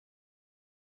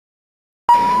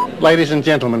Ladies and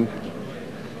gentlemen,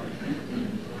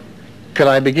 could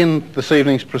I begin this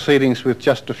evening's proceedings with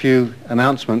just a few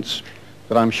announcements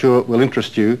that I'm sure will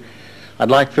interest you.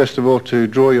 I'd like first of all to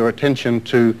draw your attention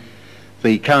to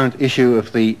the current issue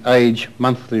of the Age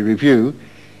Monthly Review,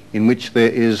 in which there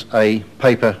is a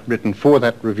paper written for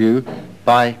that review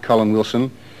by Colin Wilson.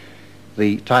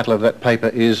 The title of that paper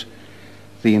is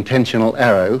The Intentional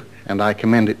Arrow, and I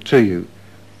commend it to you.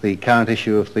 The current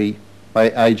issue of the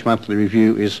Age Monthly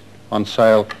Review is on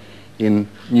sale in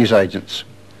newsagents.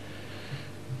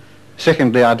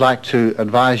 Secondly, I'd like to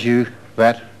advise you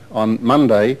that on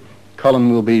Monday,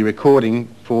 Colin will be recording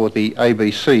for the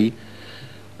ABC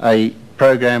a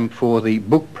program for the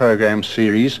book program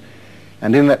series,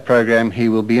 and in that program he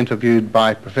will be interviewed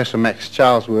by Professor Max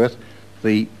Charlesworth,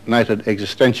 the noted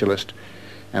existentialist,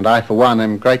 and I for one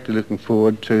am greatly looking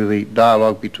forward to the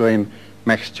dialogue between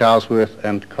Max Charlesworth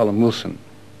and Colin Wilson.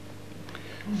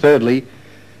 Thirdly,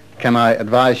 can I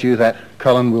advise you that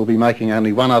Colin will be making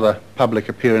only one other public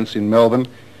appearance in Melbourne,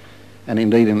 and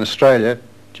indeed in Australia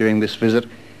during this visit.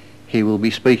 He will be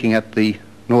speaking at the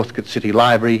Northcote City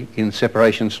Library in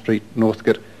Separation Street,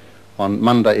 Northcote, on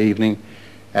Monday evening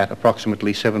at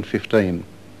approximately 7:15.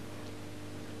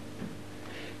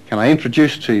 Can I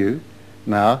introduce to you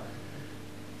now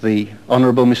the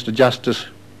Honourable Mr. Justice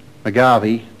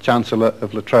McGarvey, Chancellor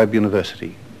of La Trobe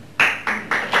University.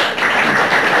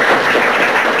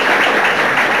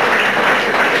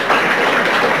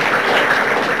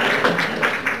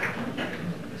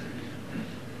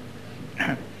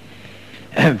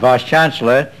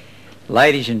 Vice-Chancellor,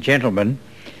 ladies and gentlemen,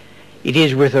 it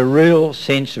is with a real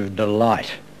sense of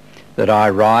delight that I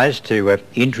rise to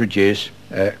introduce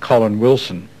Colin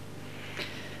Wilson.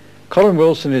 Colin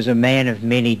Wilson is a man of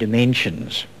many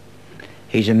dimensions.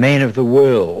 He's a man of the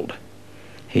world.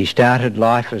 He started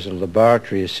life as a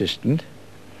laboratory assistant.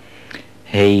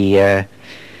 He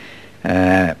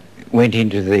went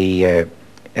into the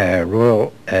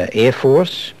Royal Air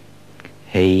Force.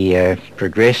 He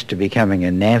progressed to becoming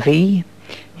a navvy.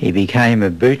 He became a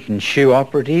boot and shoe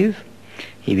operative.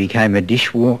 He became a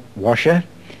dishwasher,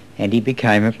 and he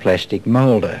became a plastic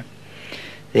moulder.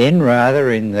 Then,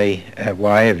 rather in the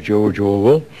way of George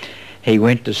Orwell, he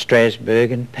went to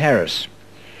Strasbourg and Paris,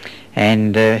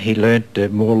 and he learnt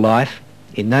more life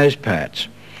in those parts.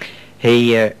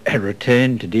 He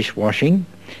returned to dishwashing,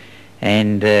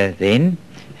 and then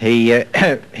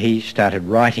he started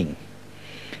writing.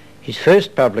 His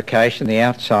first publication, The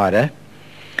Outsider,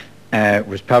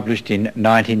 was published in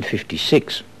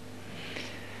 1956.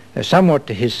 Somewhat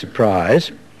to his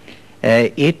surprise,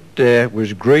 it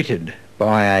was greeted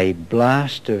by a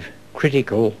blast of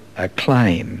critical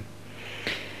acclaim.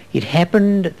 It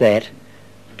happened that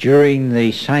during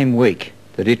the same week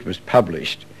that it was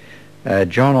published,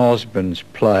 John Osborne's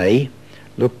play,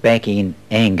 Look Back in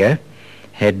Anger,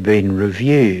 had been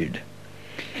reviewed.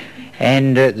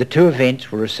 And the two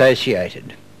events were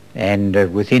associated.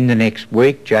 And within the next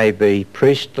week, J.B.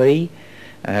 Priestley,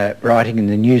 writing in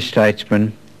the New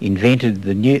Statesman, invented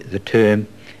the term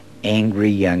angry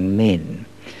young men.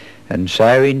 And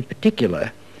so, in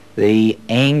particular, the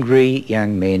angry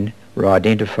young men were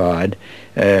identified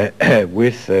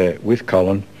with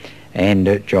Colin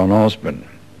and John Osborne.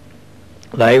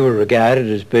 They were regarded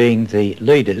as being the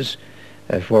leaders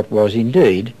of what was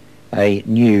indeed a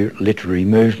new literary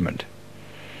movement.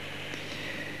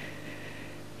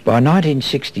 By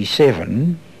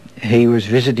 1967, he was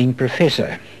visiting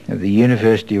professor at the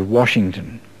University of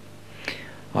Washington.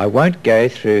 I won't go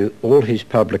through all his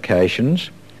publications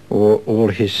or all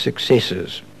his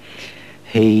successes.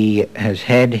 He has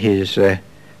had his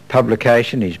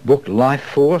publication, his book Life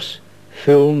Force,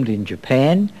 filmed in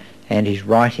Japan, and his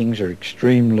writings are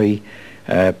extremely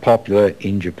popular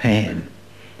in Japan.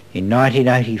 In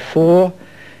 1984,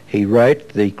 he wrote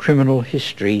The Criminal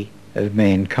History of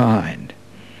Mankind.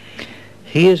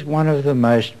 He is one of the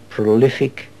most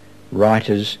prolific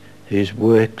writers whose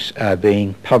works are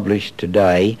being published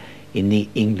today in the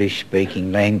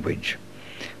English-speaking language.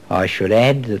 I should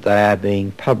add that they are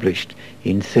being published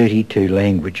in 32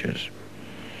 languages.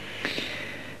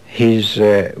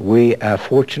 We are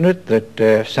fortunate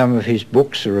that some of his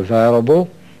books are available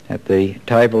at the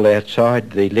table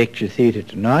outside the lecture theatre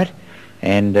tonight,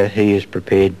 and he is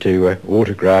prepared to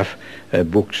autograph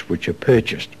books which are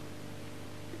purchased.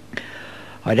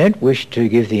 I don't wish to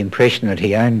give the impression that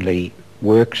he only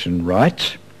works and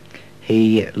writes.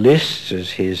 He lists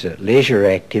as his leisure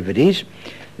activities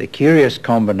the curious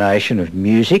combination of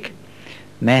music,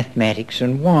 mathematics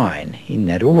and wine, in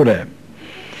that order.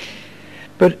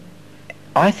 But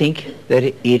I think that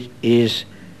it is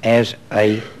as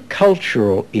a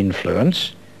cultural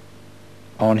influence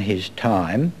on his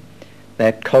time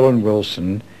that Colin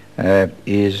Wilson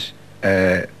is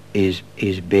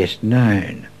best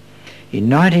known. In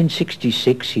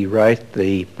 1966 he wrote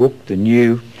the book The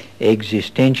New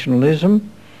Existentialism,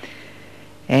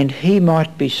 and he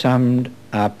might be summed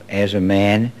up as a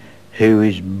man who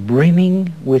is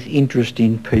brimming with interest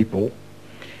in people,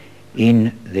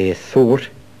 in their thought,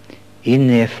 in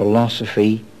their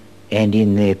philosophy, and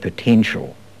in their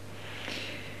potential.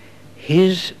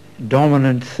 His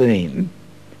dominant theme,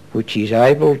 which he's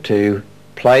able to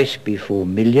place before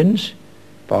millions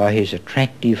by his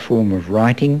attractive form of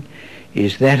writing,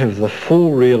 is that of the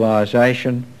full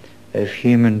realisation of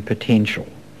human potential.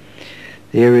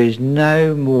 There is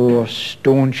no more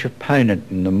staunch opponent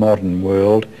in the modern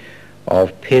world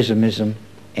of pessimism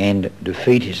and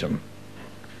defeatism.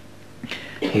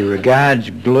 He regards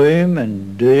gloom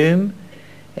and doom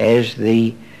as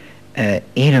the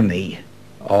enemy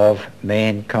of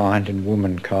mankind and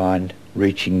womankind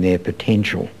reaching their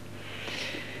potential.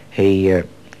 He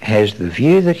has the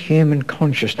view that human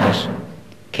consciousness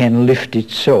can lift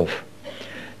itself,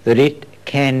 that it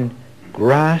can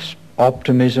grasp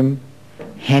optimism,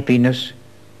 happiness,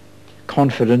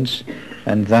 confidence,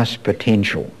 and thus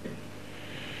potential.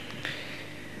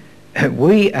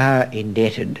 We are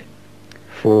indebted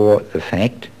for the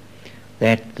fact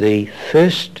that the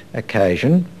first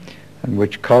occasion on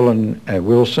which Colin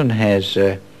Wilson has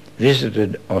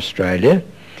visited Australia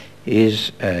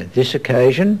is this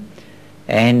occasion,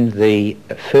 and the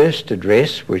first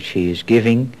address which he is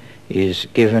giving is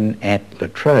given at La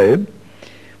Trobe.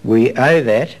 We owe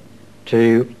that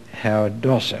to Howard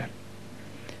Dosser.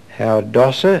 Howard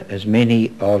Dosser, as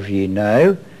many of you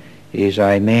know, is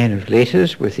a man of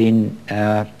letters within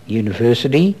our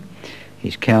university.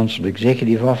 He's Council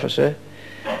Executive Officer.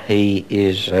 He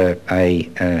is a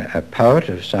poet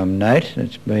of some note, and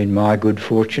it's been my good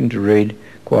fortune to read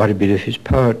quite a bit of his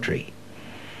poetry.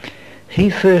 He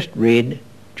first read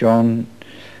Colin's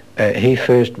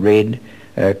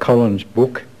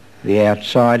book, The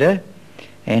Outsider,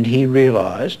 and he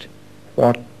realised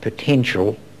what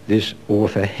potential this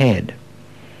author had.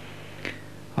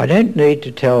 I don't need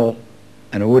to tell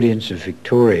an audience of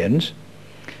Victorians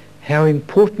how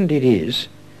important it is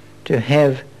to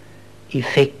have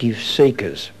effective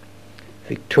seekers.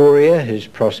 Victoria, whose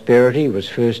prosperity was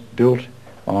first built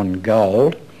on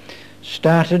gold,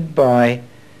 started by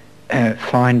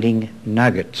finding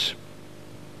nuggets.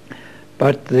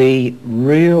 But the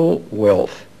real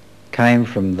wealth came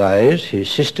from those who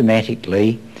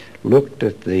systematically looked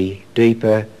at the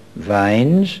deeper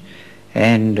veins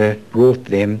and brought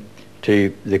them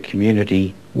to the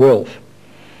community wealth.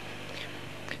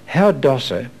 Howard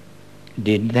Dosser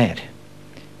did that.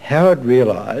 Howard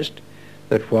realised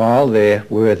that while there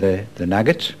were the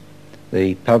nuggets,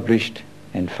 the published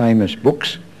and famous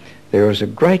books, there was a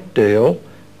great deal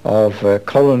of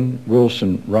Colin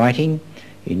Wilson writing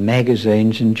in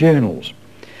magazines and journals.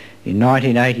 In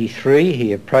 1983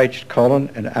 he approached Colin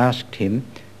and asked him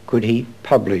could he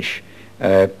publish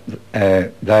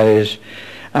those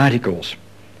articles,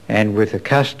 and with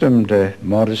accustomed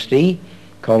modesty,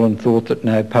 Colin thought that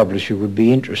no publisher would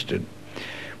be interested.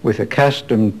 With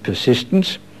accustomed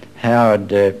persistence, Howard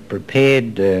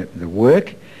prepared the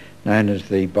work known as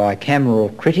the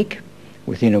Bicameral Critic.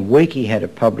 Within a week he had a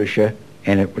publisher,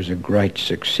 and it was a great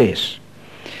success.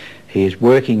 He is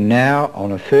working now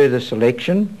on a further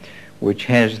selection which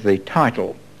has the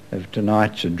title of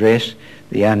tonight's address,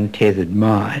 The Untethered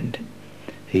Mind.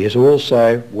 He is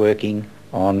also working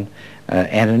on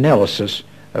an analysis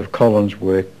of Colin's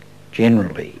work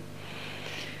generally.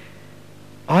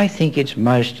 I think it's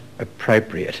most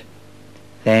appropriate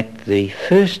that the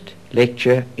first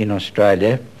lecture in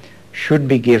Australia should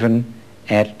be given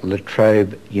at La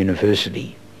Trobe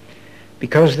University,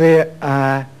 because there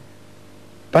are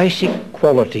basic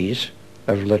qualities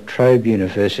of La Trobe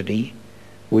University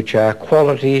which are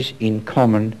qualities in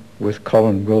common with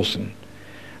Colin Wilson.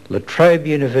 La Trobe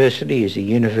University is a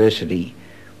university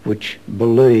which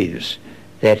believes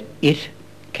that it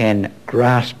can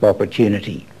grasp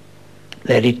opportunity,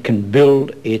 that it can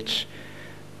build its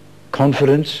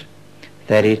confidence,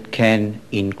 that it can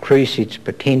increase its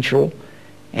potential,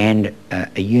 and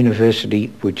a university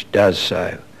which does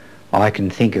so. I can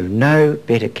think of no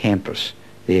better campus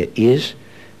there is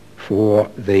for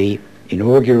the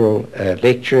inaugural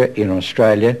lecture in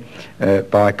Australia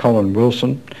by Colin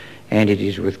Wilson, and it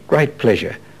is with great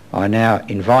pleasure I now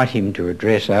invite him to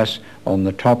address us on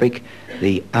the topic,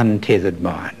 The Untethered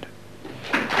Mind.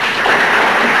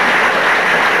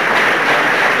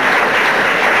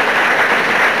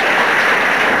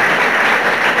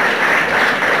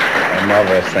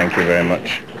 Marvellous, thank you very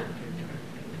much.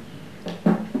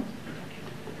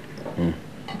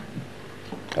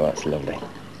 That's lovely.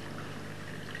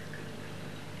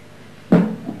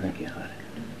 Thank you, Hart.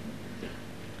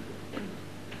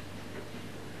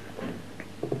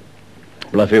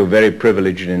 Well, I feel very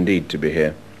privileged indeed to be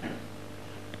here.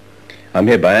 I'm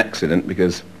here by accident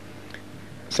because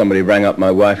somebody rang up my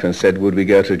wife and said, would we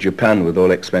go to Japan with all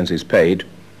expenses paid?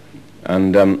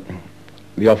 And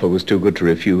the offer was too good to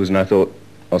refuse, and I thought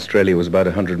Australia was about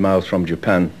 100 miles from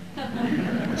Japan.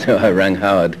 So I rang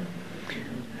Howard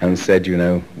and said, you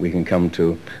know, we can come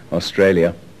to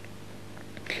Australia.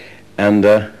 And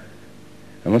I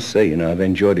must say, you know, I've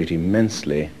enjoyed it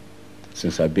immensely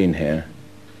since I've been here.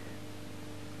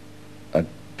 I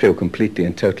feel completely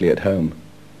and totally at home.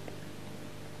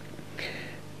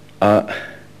 What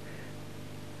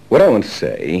I want to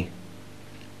say,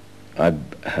 I've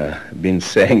been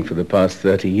saying for the past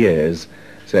 30 years,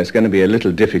 so it's going to be a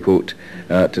little difficult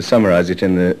to summarize it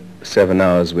in the 7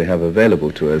 hours we have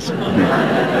available to us.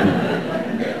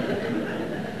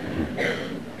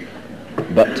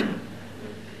 But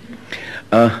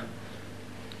I'm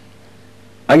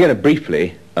going to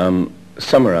briefly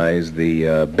summarize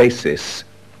the basis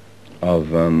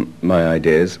of my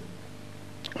ideas.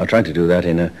 I'll try to do that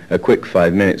in a quick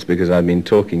 5 minutes because I've been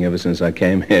talking ever since I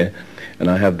came here, and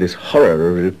I have this horror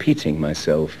of repeating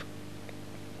myself.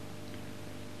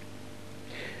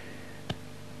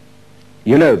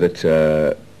 You know that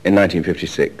in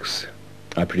 1956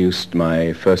 I produced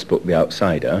my first book, The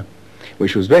Outsider,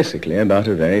 which was basically about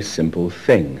a very simple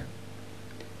thing.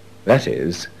 That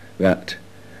is, that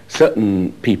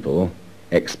certain people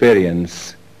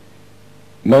experience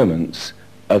moments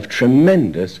of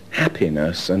tremendous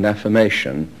happiness and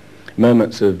affirmation,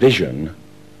 moments of vision,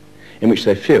 in which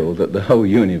they feel that the whole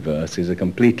universe is a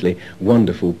completely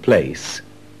wonderful place,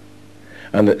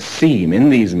 and that seem in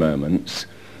these moments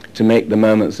to make the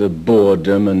moments of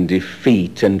boredom and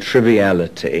defeat and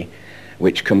triviality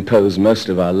which compose most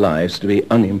of our lives to be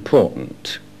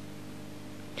unimportant.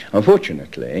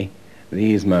 Unfortunately,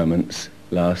 these moments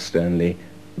last only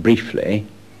briefly,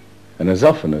 and as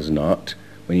often as not,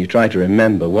 when you try to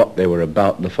remember what they were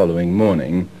about the following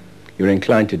morning, you're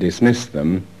inclined to dismiss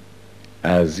them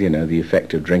as, you know, the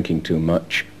effect of drinking too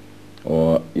much,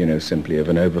 or, you know, simply of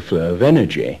an overflow of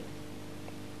energy.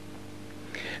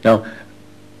 Now,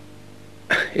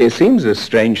 it seems a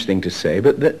strange thing to say,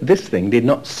 but this thing did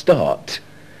not start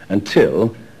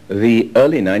until the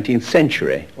early 19th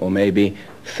century, or maybe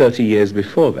 30 years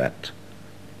before that.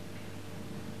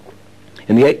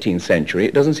 In the 18th century,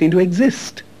 it doesn't seem to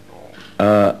exist.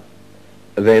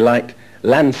 They liked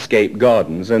landscape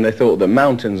gardens, and they thought that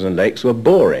mountains and lakes were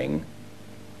boring.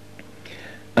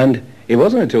 And it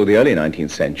wasn't until the early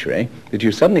 19th century that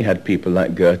you suddenly had people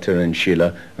like Goethe and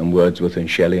Schiller and Wordsworth and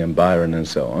Shelley and Byron and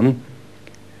so on,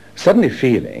 suddenly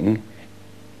feeling,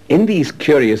 in these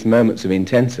curious moments of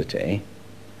intensity,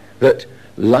 that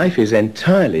life is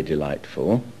entirely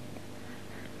delightful,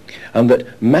 and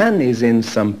that man is in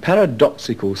some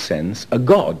paradoxical sense a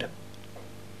god.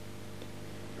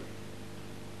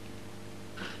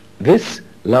 This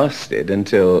lasted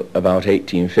until about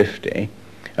 1850,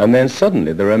 and then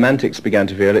suddenly the Romantics began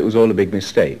to feel it was all a big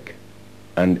mistake,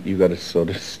 and you got a sort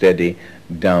of steady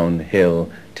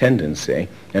downhill tendency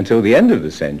until the end of the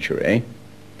century,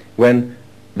 when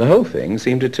the whole thing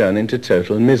seemed to turn into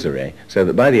total misery, so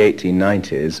that by the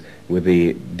 1890s, with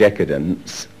the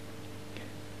decadence,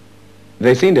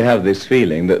 they seem to have this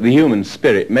feeling that the human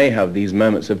spirit may have these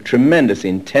moments of tremendous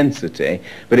intensity,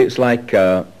 but it's like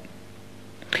a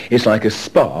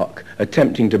spark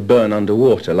attempting to burn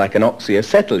underwater, like an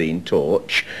oxyacetylene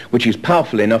torch, which is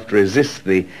powerful enough to resist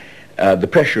the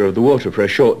pressure of the water for a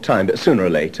short time, but sooner or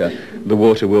later the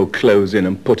water will close in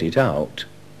and put it out.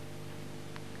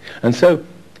 And so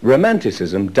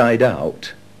Romanticism died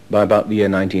out by about the year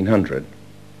 1900.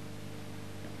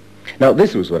 Now,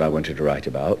 this was what I wanted to write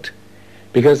about,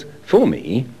 because for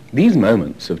me, these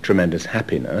moments of tremendous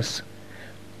happiness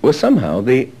were somehow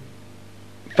the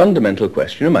fundamental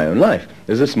question of my own life.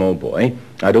 As a small boy,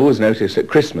 I'd always noticed at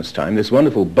Christmas time this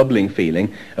wonderful bubbling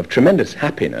feeling of tremendous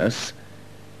happiness,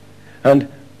 and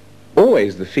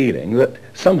always the feeling that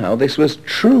somehow this was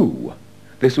true.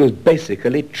 This was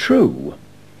basically true.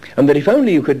 And that if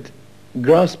only you could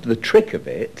grasp the trick of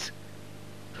it,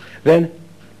 then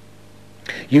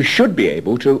you should be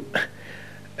able to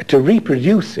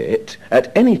reproduce it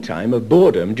at any time of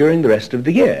boredom during the rest of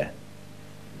the year.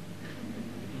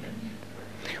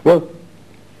 Well,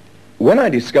 when I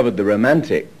discovered the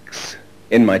Romantics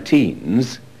in my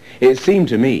teens, it seemed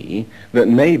to me that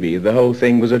maybe the whole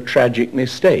thing was a tragic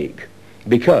mistake,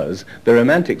 because the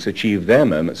Romantics achieved their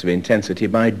moments of intensity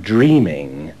by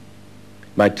dreaming,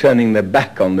 by turning their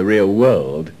back on the real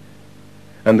world.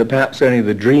 and that perhaps only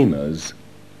the dreamers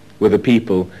were the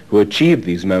people who achieved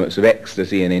these moments of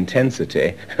ecstasy and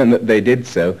intensity, and that they did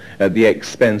so at the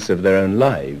expense of their own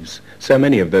lives. So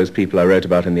many of those people I wrote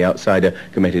about in The Outsider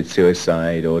committed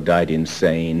suicide or died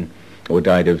insane or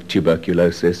died of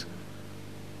tuberculosis.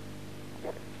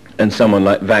 And someone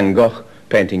like Van Gogh,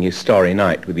 painting his Starry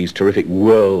Night with these terrific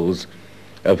whirls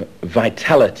of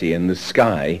vitality in the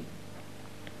sky,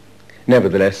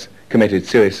 nevertheless committed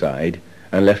suicide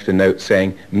and left a note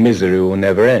saying, "Misery will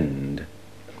never end."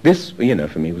 This, you know,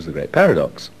 for me was the great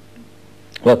paradox.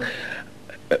 Well,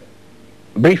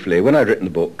 briefly, when I'd written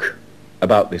the book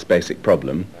about this basic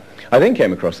problem, I then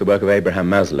came across the work of Abraham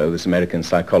Maslow, this American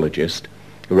psychologist,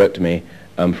 who wrote to me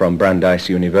from Brandeis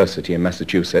University in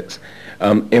Massachusetts,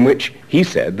 in which he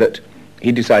said that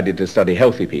he decided to study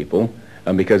healthy people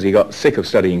because he got sick of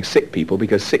studying sick people,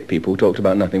 because sick people talked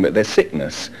about nothing but their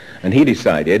sickness. And he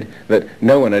decided that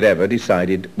no one had ever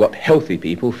decided what healthy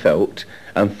people felt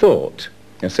and thought.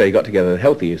 And so he got together the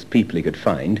healthiest people he could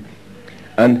find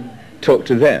and talked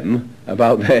to them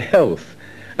about their health.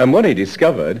 And what he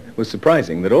discovered was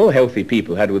surprising, that all healthy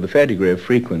people had, with a fair degree of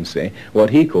frequency,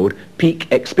 what he called peak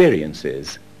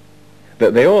experiences.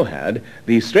 That they all had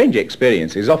these strange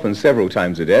experiences, often several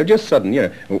times a day, of just sudden,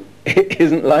 you know,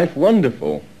 isn't life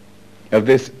wonderful? Of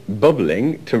this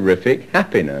bubbling, terrific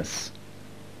happiness.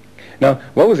 Now,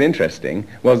 what was interesting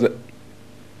was that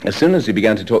as soon as he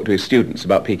began to talk to his students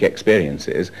about peak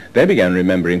experiences, they began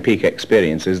remembering peak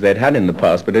experiences they'd had in the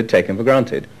past but had taken for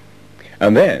granted.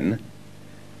 And then,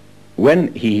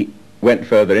 when he went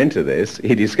further into this,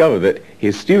 he discovered that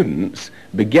his students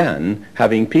began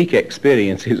having peak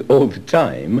experiences all the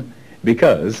time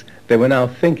because they were now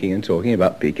thinking and talking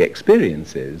about peak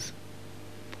experiences.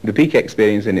 The peak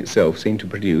experience in itself seemed to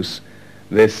produce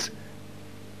this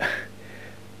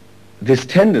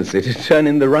tendency to turn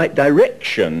in the right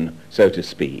direction, so to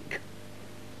speak.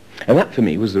 And that, for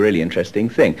me, was the really interesting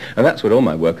thing. And that's what all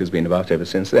my work has been about ever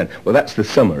since then. Well, that's the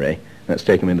summary. That's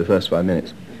taken me in the first 5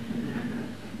 minutes.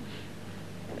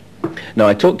 Now,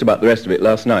 I talked about the rest of it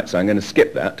last night, so I'm going to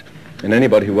skip that. And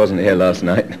anybody who wasn't here last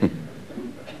night.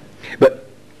 But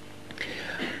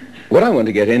what I want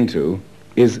to get into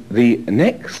is the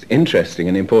next interesting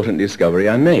and important discovery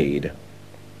I made.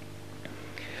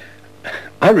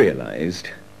 I realized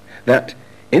that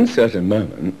in certain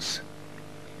moments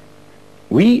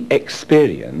we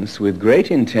experience with great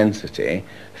intensity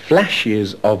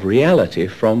flashes of reality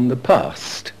from the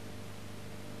past.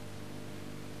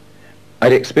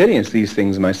 I'd experienced these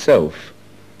things myself.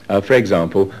 For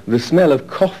example, the smell of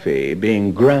coffee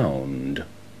being ground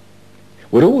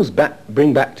would always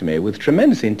bring back to me with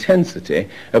tremendous intensity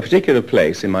a particular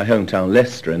place in my hometown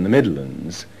Leicester in the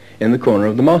Midlands, in the corner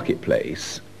of the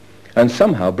marketplace, and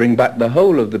somehow bring back the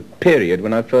whole of the period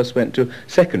when I first went to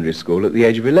secondary school at the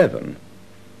age of 11.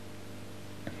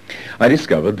 I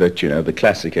discovered that, you know, the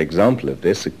classic example of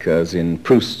this occurs in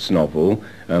Proust's novel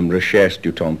Recherche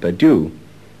du temps perdu,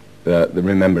 the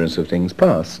remembrance of things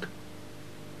past.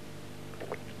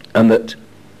 And that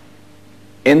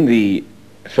in the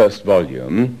first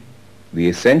volume, the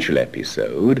essential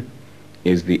episode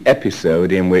is the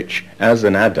episode in which, as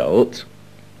an adult,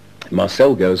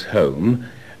 Marcel goes home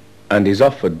and is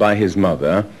offered by his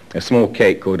mother a small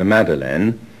cake called a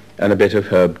madeleine and a bit of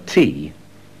herb tea.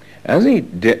 As he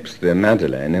dips the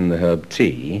madeleine in the herb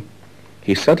tea,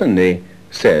 he suddenly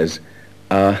says,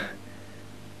 a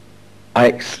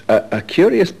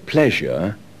curious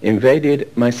pleasure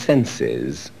invaded my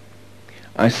senses.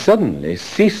 I suddenly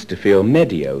ceased to feel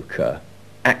mediocre,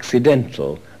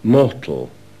 accidental, mortal.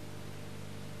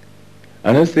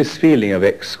 And as this feeling of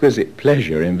exquisite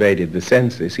pleasure invaded the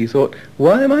senses, he thought,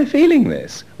 why am I feeling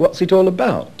this? What's it all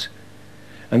about?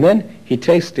 And then he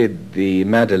tasted the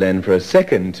madeleine for a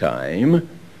second time,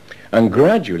 and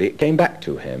gradually it came back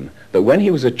to him that when he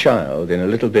was a child in a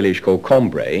little village called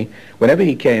Combray, whenever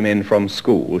he came in from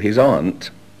school, his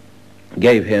aunt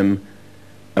gave him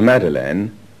a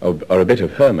madeleine, or a bit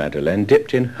of her madeleine,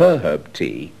 dipped in her herb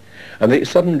tea, and it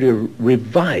suddenly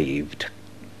revived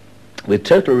with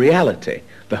total reality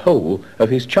the whole of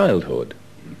his childhood.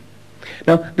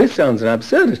 Now, this sounds an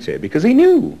absurdity, because he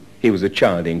knew he was a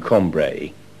child in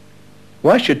Combray.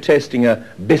 Why should tasting a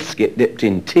biscuit dipped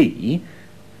in tea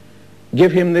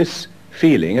give him this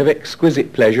feeling of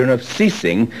exquisite pleasure and of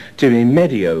ceasing to be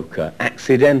mediocre,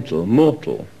 accidental,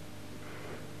 mortal?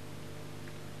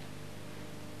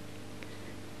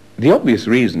 The obvious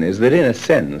reason is that, in a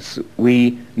sense,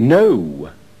 we know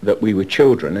that we were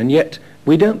children, and yet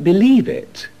we don't believe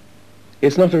it.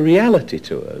 It's not a reality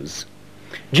to us.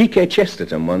 G.K.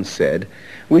 Chesterton once said,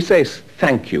 we say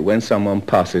thank you when someone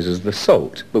passes us the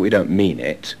salt, but we don't mean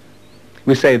it.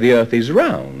 We say the earth is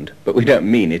round, but we don't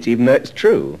mean it even though it's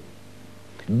true.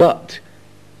 But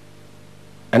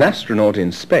an astronaut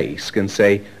in space can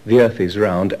say the earth is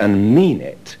round and mean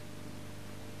it.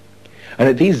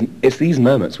 And it's these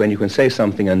moments when you can say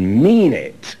something and mean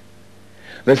it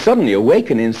that suddenly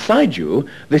awaken inside you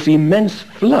this immense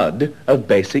flood of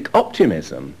basic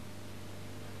optimism.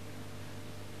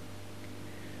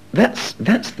 That's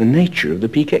the nature of the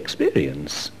peak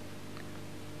experience.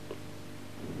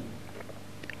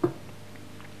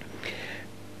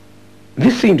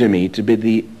 This seemed to me to be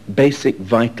the basic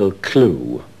vital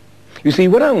clue. You see,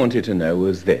 what I wanted to know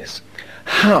was this: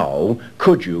 how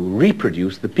could you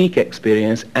reproduce the peak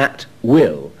experience at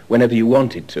will, whenever you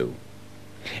wanted to?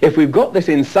 If we've got this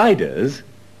inside us,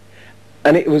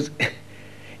 and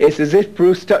it's as if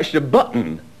Bruce touched a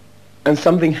button and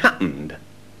something happened.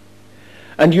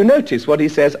 And you notice what he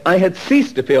says, I had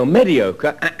ceased to feel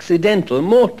mediocre, accidental,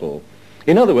 mortal.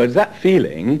 In other words, that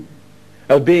feeling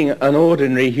of being an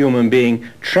ordinary human being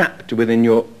trapped within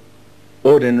your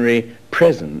ordinary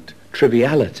present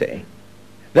triviality,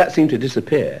 that seemed to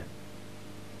disappear.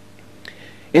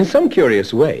 In some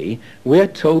curious way, we're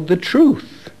told the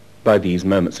truth by these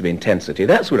moments of intensity.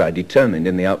 That's what I determined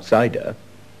in The Outsider.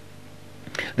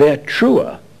 They're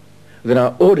truer than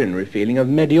our ordinary feeling of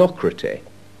mediocrity,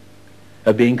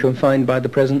 of being confined by the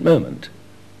present moment.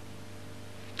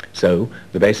 So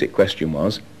the basic question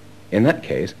was, in that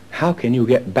case, how can you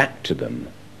get back to them?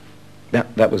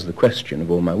 That was the question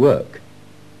of all my work.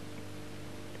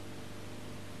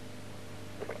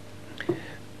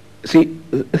 See,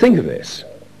 think of this.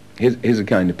 Here's a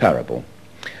kind of parable.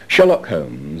 Sherlock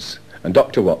Holmes and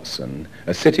Dr. Watson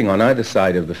are sitting on either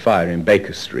side of the fire in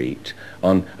Baker Street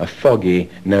on a foggy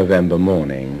November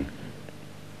morning.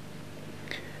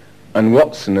 And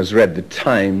Watson has read the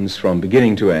Times from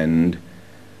beginning to end,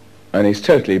 and he's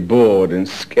totally bored and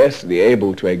scarcely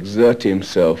able to exert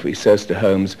himself. He says to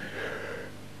Holmes,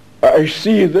 I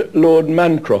see that Lord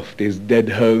Mancroft is dead,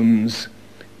 Holmes.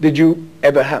 Did you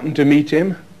ever happen to meet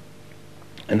him?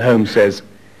 And Holmes says,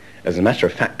 as a matter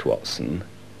of fact, Watson,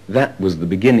 that was the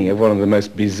beginning of one of the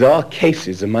most bizarre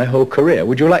cases of my whole career.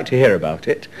 Would you like to hear about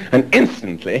it? And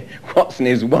instantly, Watson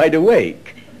is wide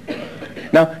awake.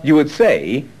 Now, you would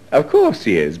say, of course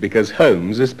he is, because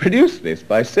Holmes has produced this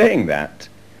by saying that.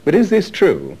 But is this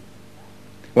true?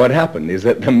 What happened is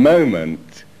at the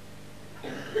moment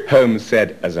Holmes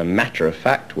said, as a matter of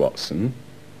fact, Watson,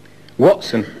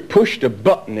 Watson pushed a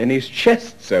button in his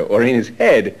chest, so, or in his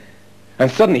head, and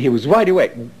suddenly he was wide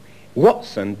awake.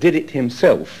 Watson did it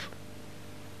himself.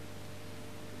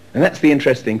 And that's the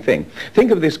interesting thing.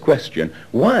 Think of this question: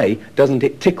 why doesn't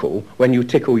it tickle when you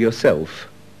tickle yourself?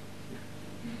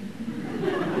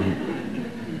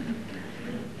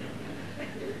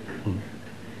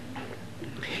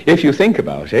 If you think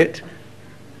about it,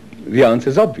 the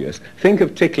answer's obvious. Think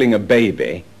of tickling a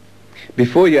baby.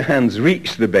 Before your hands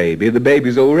reach the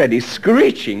baby's already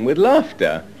screeching with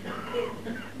laughter.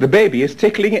 The baby is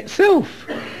tickling itself.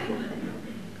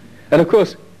 And of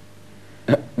course,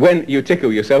 when you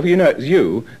tickle yourself, you know it's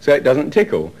you, so it doesn't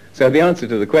tickle. So the answer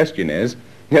to the question is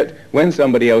that when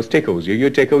somebody else tickles you, you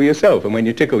tickle yourself. And when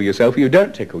you tickle yourself, you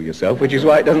don't tickle yourself, which is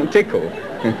why it doesn't tickle.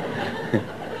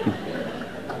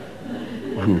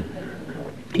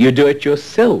 You do it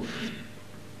yourself.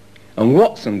 And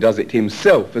Watson does it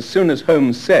himself as soon as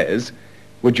Holmes says,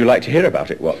 would you like to hear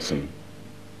about it, Watson?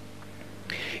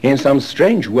 In some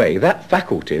strange way, that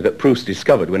faculty that Proust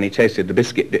discovered when he tasted the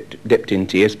biscuit dipped in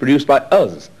tea is produced by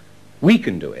us. We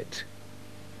can do it.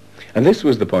 And this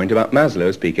was the point about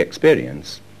Maslow's peak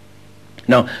experience.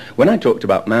 Now, when I talked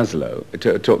about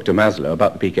talked to Maslow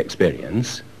about the peak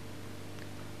experience,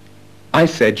 I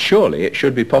said, surely it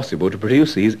should be possible to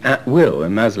produce these at will.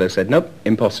 And Maslow said, nope,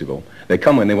 impossible. They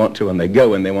come when they want to, and they go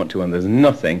when they want to, and there's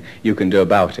nothing you can do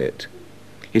about it.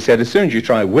 He said, as soon as you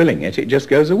try willing it, it just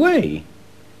goes away.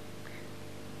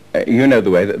 You know the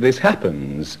way that this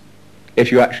happens. If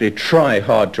you actually try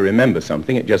hard to remember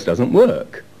something, it just doesn't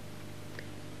work.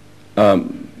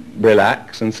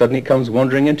 Relax, and suddenly it comes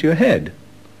wandering into your head.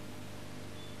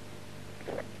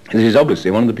 This is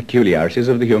obviously one of the peculiarities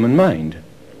of the human mind.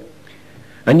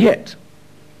 And yet,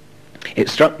 it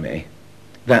struck me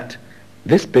that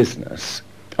this business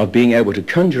of being able to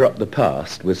conjure up the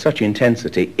past with such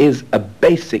intensity is a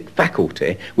basic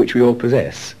faculty which we all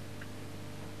possess.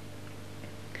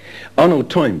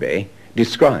 Arnold Toynbee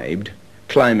described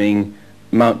climbing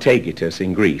Mount Taygetus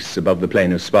in Greece above the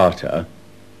plain of Sparta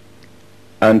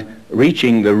and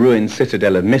reaching the ruined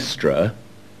citadel of Mistra,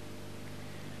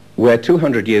 where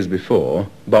 200 years before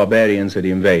barbarians had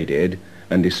invaded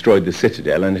and destroyed the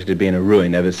citadel, and it had been a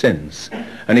ruin ever since.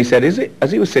 And he said,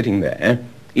 as he was sitting there,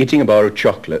 eating a bar of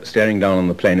chocolate, staring down on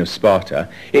the plain of Sparta,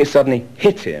 it suddenly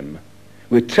hit him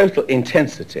with total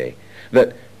intensity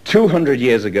that 200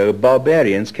 years ago,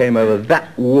 barbarians came over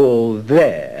that wall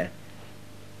there,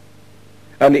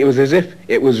 and it was as if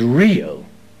it was real.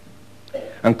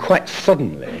 And quite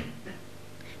suddenly,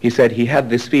 he said he had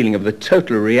this feeling of the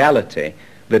total reality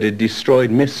that had destroyed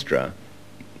Mistra.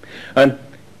 And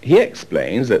he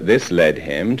explains that this led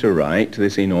him to write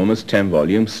this enormous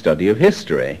 10-volume study of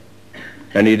history.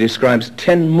 And he describes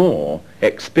 10 more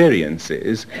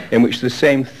experiences in which the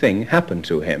same thing happened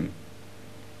to him.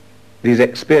 These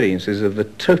experiences of the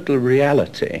total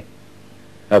reality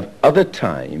of other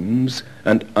times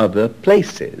and other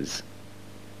places.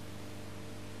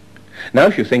 Now,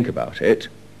 if you think about it,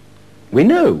 we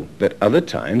know that other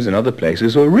times and other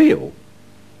places were real.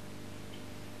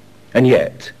 And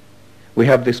yet, we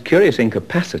have this curious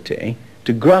incapacity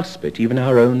to grasp it even in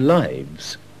our own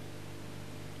lives.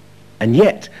 And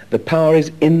yet, the power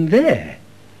is in there.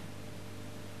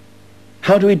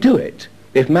 How do we do it?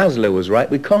 If Maslow was right,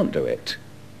 we can't do it.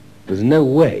 There's no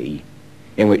way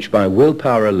in which by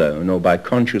willpower alone or by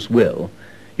conscious will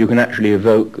you can actually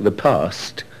evoke the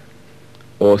past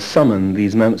or summon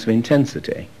these moments of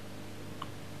intensity.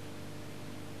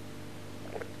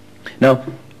 Now,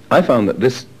 I found that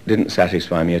this didn't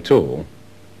satisfy me at all.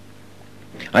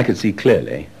 I could see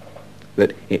clearly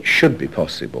that it should be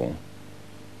possible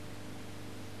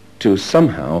to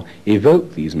somehow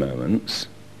evoke these moments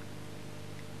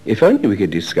if only we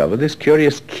could discover this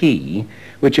curious key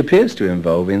which appears to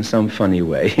involve in some funny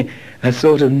way a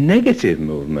sort of negative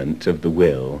movement of the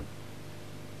will.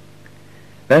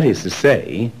 That is to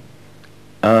say,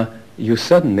 you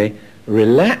suddenly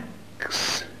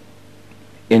relax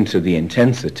into the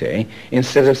intensity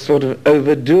instead of sort of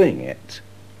overdoing it.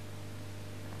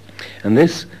 And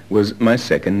this was my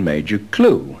second major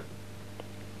clue.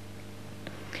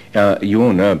 You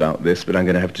all know about this, but I'm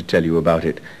going to have to tell you about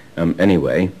it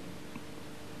anyway.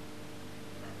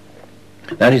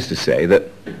 That is to say that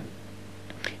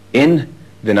in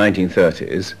the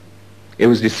 1930s, it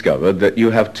was discovered that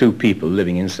you have two people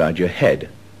living inside your head,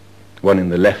 one in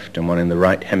the left and one in the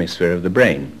right hemisphere of the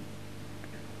brain.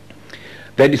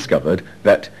 They discovered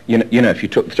that, you know, if you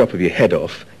took the top of your head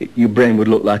off, your brain would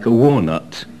look like a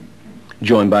walnut,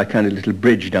 joined by a kind of little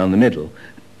bridge down the middle.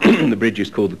 The bridge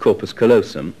is called the corpus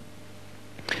callosum.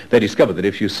 They discovered that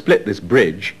if you split this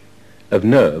bridge of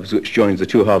nerves which joins the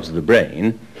two halves of the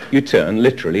brain, you turn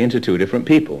literally into two different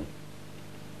people.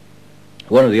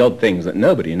 One of the odd things that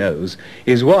nobody knows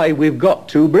is why we've got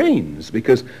two brains,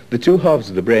 because the two halves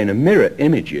of the brain are mirror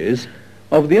images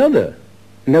of the other.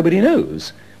 Nobody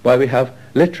knows why we have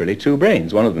literally two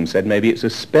brains. One of them said maybe it's a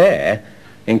spare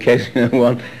in case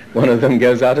one of them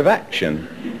goes out of action.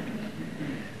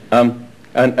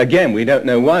 And again, we don't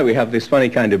know why we have this funny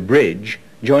kind of bridge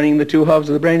joining the two halves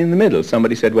of the brain in the middle.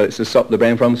 Somebody said, well, it's to stop the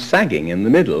brain from sagging in the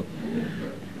middle.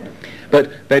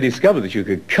 But they discovered that you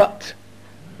could cut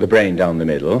the brain down the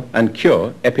middle and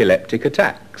cure epileptic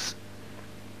attacks.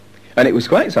 And it was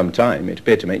quite some time, it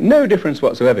appeared to make no difference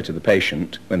whatsoever to the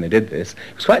patient when they did this.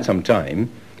 It was quite some time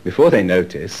before they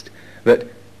noticed that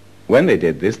when they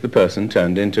did this, the person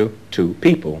turned into two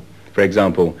people. For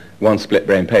example, one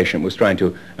split-brain patient was trying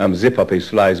to zip up his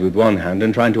flies with one hand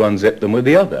and trying to unzip them with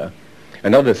the other.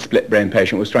 Another split-brain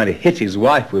patient was trying to hit his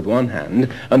wife with one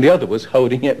hand, and the other was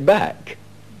holding it back.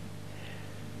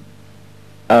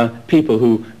 People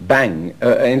who bang,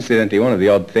 incidentally, one of the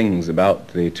odd things about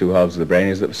the two halves of the brain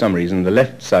is that for some reason the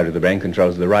left side of the brain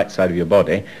controls the right side of your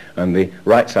body, and the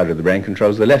right side of the brain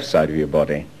controls the left side of your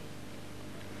body.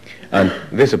 And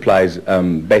this applies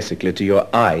basically to your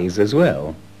eyes as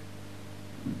well.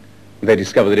 They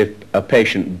discovered that if a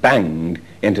patient banged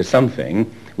into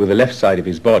something with the left side of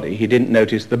his body, he didn't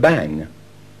notice the bang.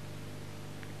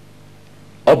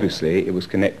 Obviously, it was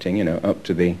connecting, up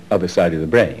to the other side of the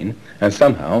brain, and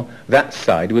somehow that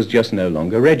side was just no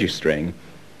longer registering.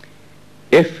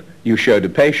 If you showed a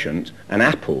patient an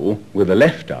apple with the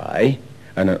left eye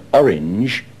and an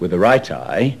orange with the right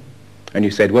eye, and you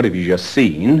said, what have you just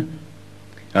seen?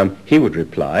 He would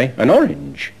reply, an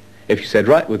orange. If you said,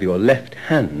 write with your left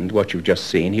hand what you've just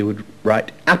seen, he would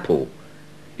write apple.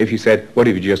 If you said, what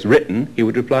have you just written? He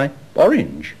would reply,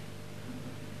 orange.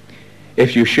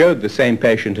 If you showed the same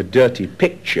patient a dirty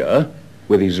picture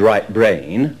with his right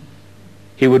brain,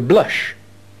 he would blush.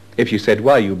 If you said,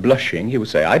 why are you blushing? He would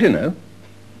say, I don't know.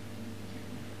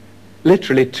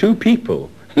 Literally two people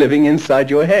living inside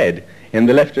your head in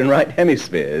the left and right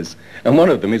hemispheres, and one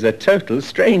of them is a total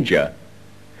stranger.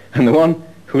 And the one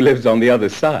who lives on the other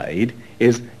side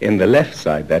is, in the left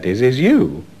side that is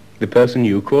you, the person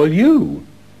you call you.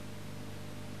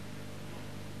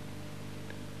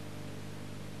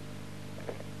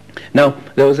 Now,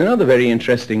 there was another very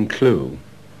interesting clue.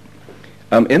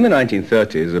 In the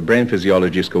 1930s, a brain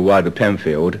physiologist called Wilder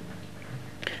Penfield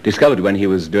discovered, when he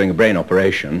was doing a brain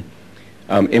operation,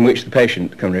 in which the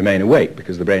patient can remain awake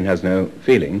because the brain has no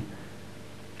feeling,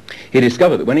 he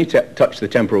discovered that when he touched the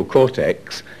temporal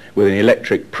cortex with an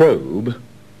electric probe,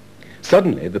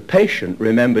 suddenly the patient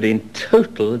remembered in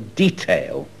total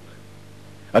detail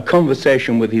a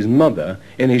conversation with his mother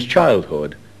in his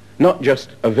childhood. Not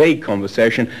just a vague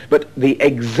conversation, but the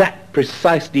exact,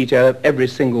 precise detail of every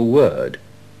single word,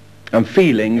 and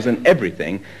feelings and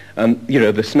everything, and, you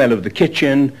know, the smell of the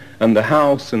kitchen, and the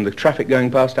house, and the traffic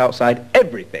going past outside,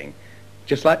 everything,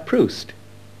 just like Proust.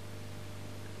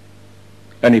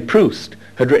 Only Proust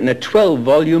had written a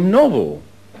 12-volume novel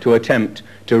to attempt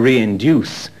to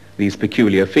reinduce these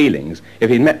peculiar feelings.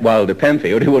 If he'd met Wilder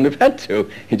Penfield, he wouldn't have had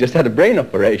to. He just had a brain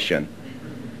operation.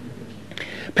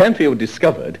 Penfield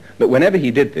discovered that whenever he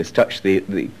did this, touched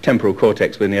the temporal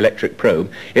cortex with an electric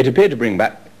probe, it appeared to bring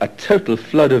back a total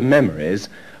flood of memories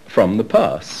from the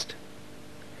past,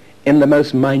 in the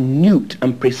most minute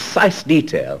and precise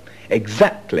detail,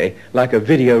 exactly like a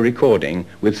video recording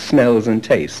with smells and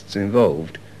tastes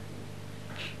involved.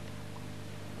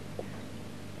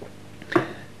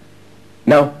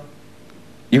 Now,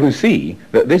 you can see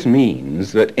that this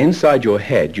means that inside your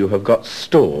head you have got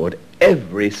stored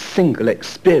every single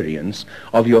experience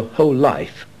of your whole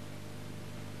life,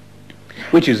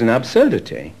 which is an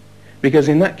absurdity, because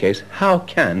in that case, how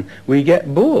can we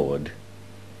get bored?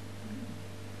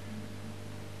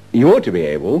 You ought to be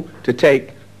able to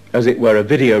take, as it were, a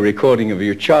video recording of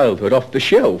your childhood off the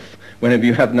shelf whenever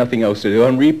you have nothing else to do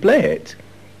and replay it.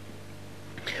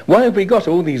 Why have we got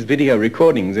all these video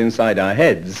recordings inside our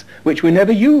heads which we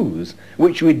never use,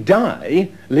 which we die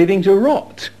leaving to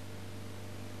rot?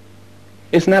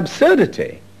 It's an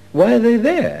absurdity. Why are they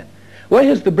there? Why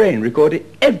has the brain recorded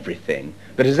everything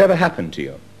that has ever happened to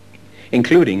you,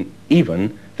 including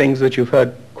even things that you've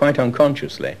heard quite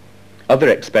unconsciously? Other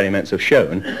experiments have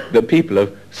shown that people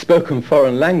have spoken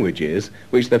foreign languages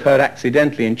which they've heard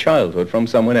accidentally in childhood from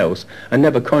someone else and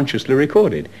never consciously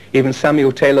recorded. Even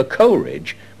Samuel Taylor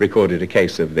Coleridge recorded a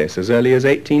case of this as early as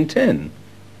 1810.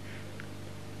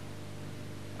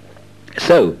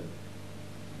 So,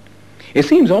 it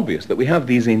seems obvious that we have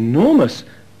these enormous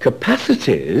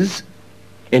capacities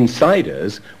inside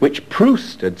us which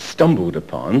Proust had stumbled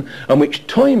upon and which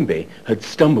Toynbee had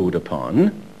stumbled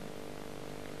upon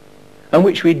and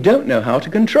which we don't know how to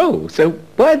control. So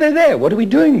why are they there? What are we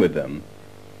doing with them?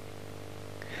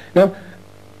 Now,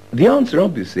 the answer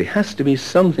obviously has to be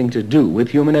something to do with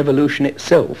human evolution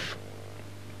itself.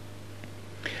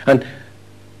 And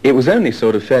it was only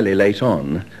sort of fairly late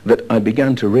on that I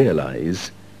began to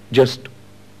realize just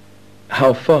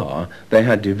how far they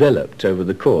had developed over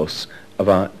the course of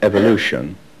our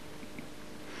evolution.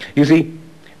 You see,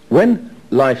 when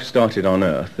life started on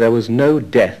Earth, there was no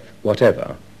death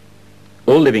whatever.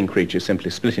 All living creatures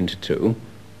simply split into two,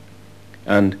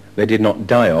 and they did not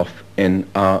die off in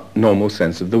our normal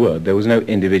sense of the word. There was no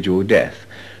individual death.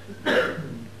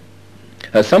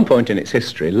 At some point in its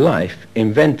history, life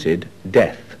invented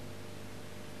death.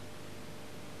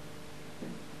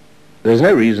 There's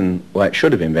no reason why it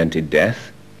should have invented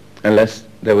death unless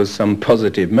there was some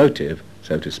positive motive,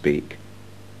 so to speak.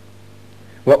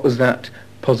 What was that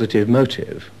positive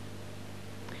motive?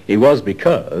 It was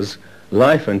because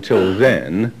life until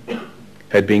then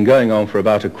had been going on for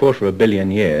about 250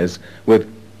 million years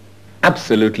with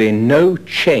absolutely no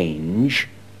change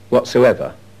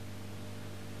whatsoever.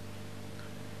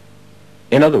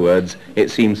 In other words, it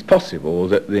seems possible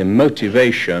that the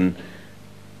motivation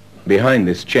behind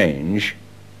this change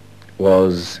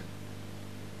was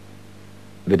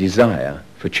the desire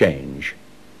for change.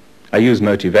 I use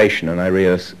motivation, and I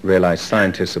realize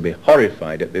scientists will be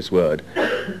horrified at this word.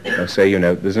 They'll say, you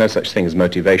know, there's no such thing as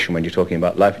motivation when you're talking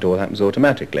about life. It all happens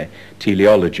automatically.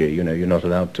 Teleology, you know, you're not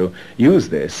allowed to use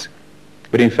this.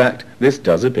 But in fact, this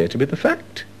does appear to be the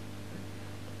fact.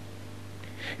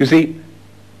 You see,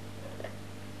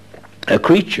 a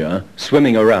creature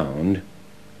swimming around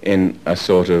in a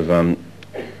sort of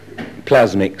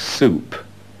plasmic soup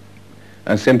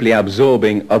and simply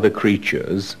absorbing other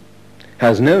creatures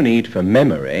has no need for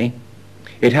memory.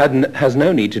 It has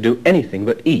no need to do anything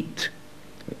but eat.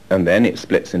 And then it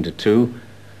splits into two,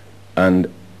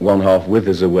 and one half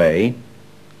withers away,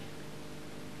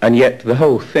 and yet the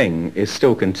whole thing is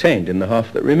still contained in the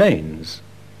half that remains.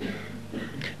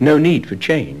 No need for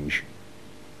change.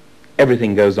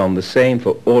 Everything goes on the same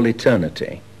for all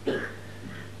eternity.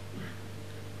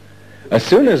 As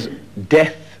soon as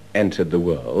death entered the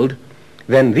world,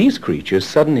 then these creatures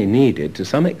suddenly needed, to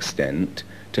some extent,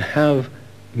 to have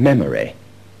memory,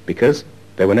 because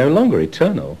they were no longer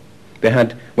eternal. They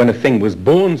had, when a thing was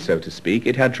born, so to speak,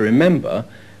 it had to remember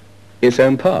its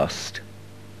own past.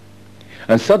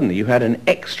 And suddenly you had an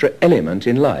extra element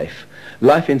in life.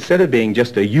 Life, instead of being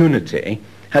just a unity,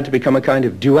 had to become a kind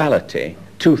of duality,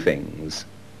 two things.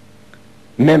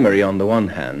 Memory on the one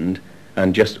hand,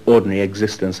 and just ordinary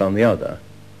existence on the other.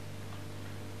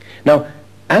 Now,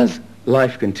 as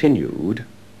life continued,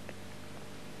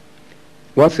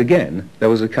 once again, there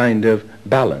was a kind of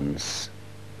balance.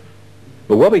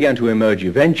 But what began to emerge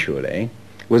eventually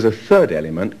was a third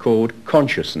element called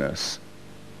consciousness.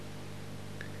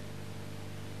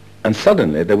 And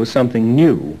suddenly there was something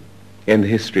new in the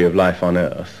history of life on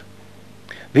Earth.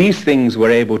 These things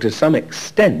were able to some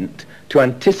extent to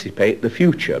anticipate the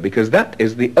future, because that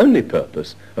is the only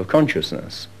purpose of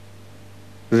consciousness.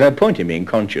 There's no point in being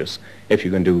conscious if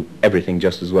you can do everything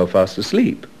just as well fast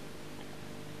asleep.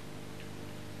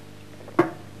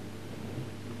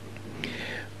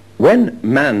 When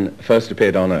man first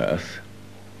appeared on Earth,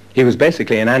 he was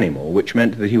basically an animal, which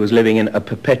meant that he was living in a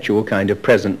perpetual kind of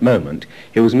present moment.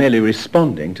 He was merely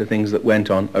responding to things that went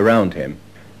on around him.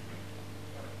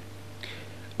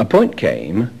 A point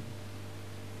came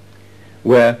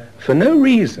where, for no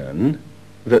reason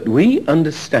that we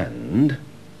understand,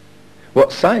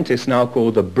 what scientists now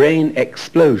call the brain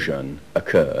explosion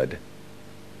occurred.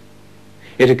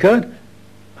 It occurred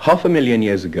 500,000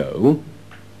 years ago,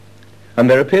 and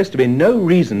there appears to be no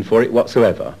reason for it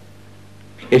whatsoever.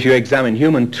 If you examine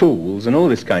human tools and all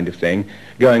this kind of thing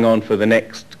going on for the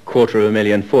next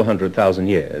 250,000, 400,000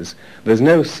 years, there's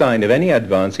no sign of any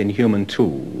advance in human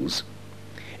tools.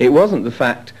 It wasn't the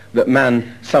fact that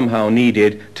man somehow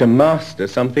needed to master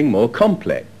something more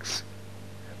complex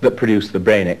that produced the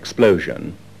brain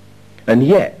explosion. And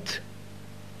yet,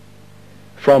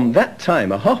 from that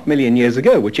time, 500,000 years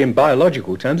ago, which in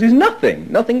biological terms is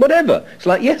nothing whatever, it's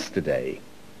like yesterday,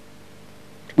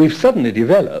 we've suddenly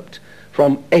developed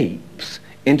from apes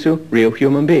into real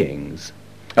human beings.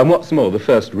 And what's more, the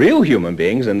first real human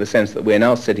beings, in the sense that we're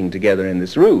now sitting together in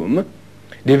this room,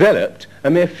 developed a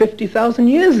mere 50,000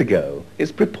 years ago.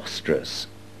 It's preposterous.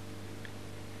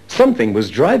 Something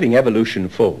was driving evolution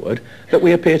forward that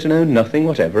we appear to know nothing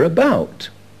whatever about.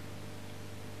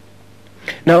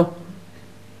 Now,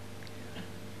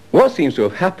 what seems to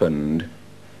have happened,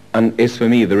 and is for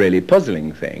me the really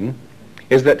puzzling thing,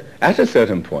 is that at a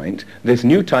certain point, this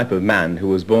new type of man who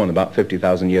was born about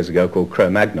 50,000 years ago, called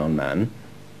Cro-Magnon man,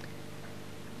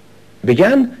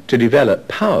 began to develop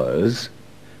powers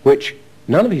which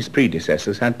none of his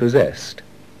predecessors had possessed.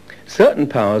 Certain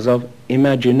powers of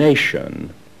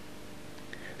imagination,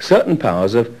 certain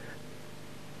powers of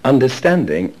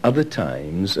understanding other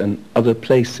times and other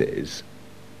places.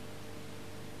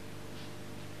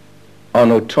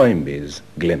 Arno Toynbee's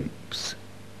glimpse,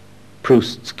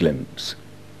 Proust's glimpse,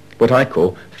 what I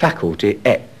call faculty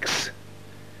X,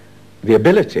 the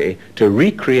ability to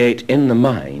recreate in the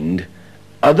mind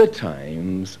other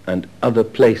times and other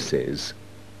places.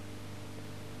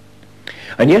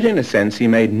 And yet, in a sense, he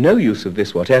made no use of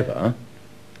this whatever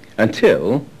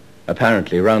until,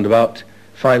 apparently, around about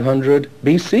 500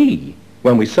 BC,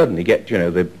 when we suddenly get,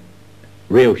 the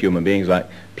real human beings like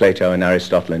Plato and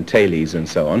Aristotle and Thales and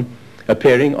so on,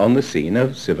 appearing on the scene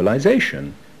of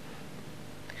civilization.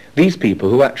 These people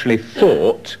who actually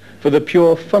thought for the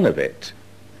pure fun of it.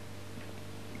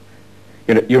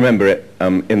 You remember it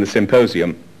in the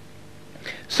symposium,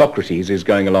 Socrates is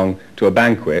going along to a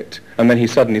banquet, and then he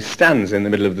suddenly stands in the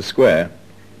middle of the square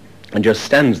and just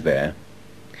stands there.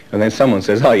 And then someone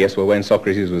says, oh yes, well, when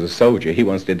Socrates was a soldier, he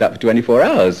once did that for 24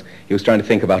 hours. He was trying to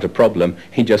think about a problem.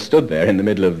 He just stood there in the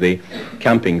middle of the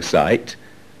camping site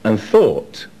and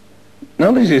thought.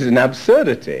 Now, this is an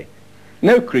absurdity.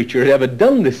 No creature had ever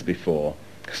done this before,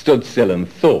 stood still and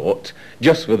thought,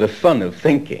 just for the fun of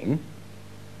thinking.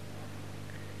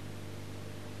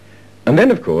 And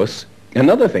then, of course,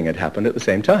 another thing had happened at the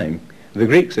same time. The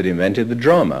Greeks had invented the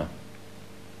drama.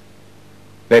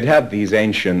 They'd had these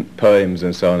ancient poems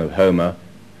and so on of Homer.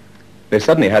 They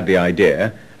suddenly had the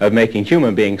idea of making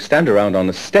human beings stand around on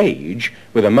a stage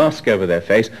with a mask over their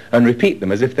face and repeat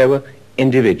them as if they were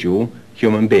individual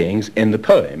human beings in the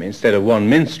poem, instead of one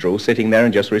minstrel sitting there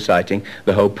and just reciting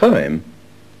the whole poem.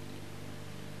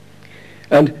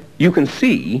 And you can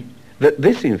see that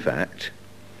this, in fact,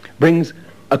 brings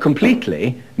a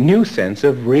completely new sense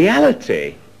of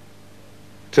reality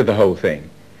to the whole thing.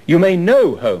 You may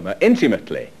know Homer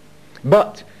intimately,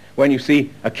 but when you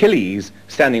see Achilles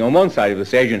standing on one side of the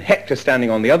stage and Hector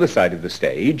standing on the other side of the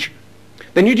stage,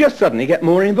 then you just suddenly get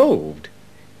more involved.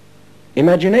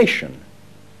 Imagination.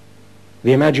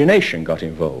 The imagination got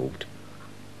involved.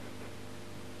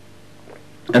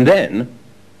 And then,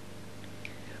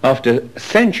 after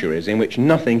centuries in which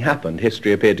nothing happened,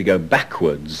 history appeared to go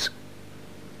backwards,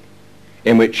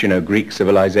 in which, Greek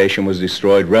civilization was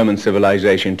destroyed, Roman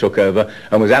civilization took over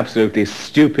and was absolutely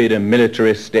stupid and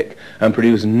militaristic and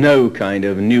produced no kind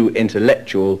of new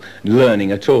intellectual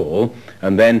learning at all.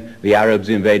 And then the Arabs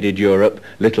invaded Europe.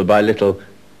 Little by little,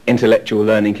 intellectual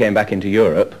learning came back into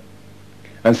Europe.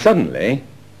 And suddenly,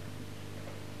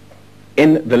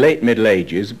 in the late Middle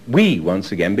Ages, we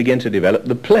once again begin to develop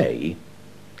the play.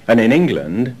 And in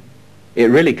England, it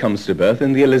really comes to birth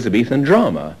in the Elizabethan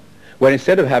drama, where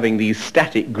instead of having these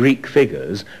static Greek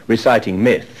figures reciting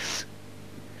myths,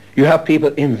 you have people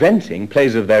inventing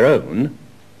plays of their own,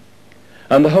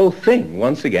 and the whole thing,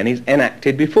 once again, is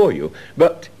enacted before you.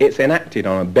 But it's enacted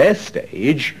on a bare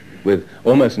stage, with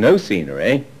almost no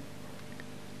scenery,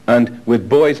 and with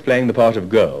boys playing the part of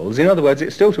girls. In other words,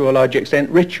 it's still to a large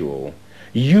extent ritual.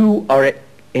 You are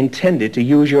intended to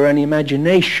use your own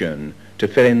imagination to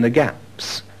fill in the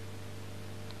gaps.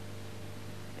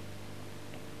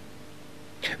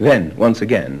 Then, once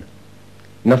again,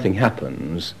 nothing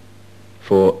happens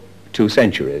for 2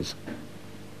 centuries.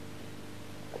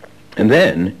 And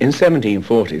then, in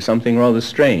 1740, something rather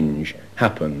strange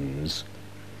happens.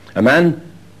 A man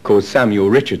called Samuel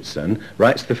Richardson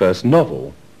writes the first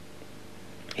novel.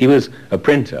 He was a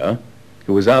printer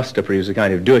who was asked to produce a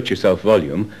kind of do-it-yourself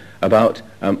volume about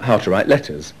how to write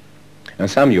letters. And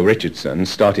Samuel Richardson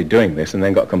started doing this and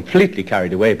then got completely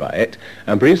carried away by it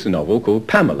and produced a novel called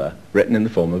Pamela, written in the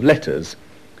form of letters,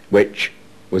 which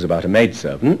was about a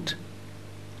maidservant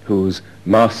whose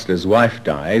master's wife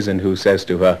dies and who says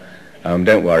to her,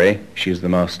 don't worry, she's the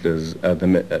master's,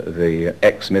 the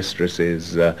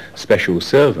ex-mistress's special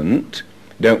servant.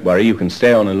 Don't worry, you can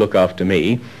stay on and look after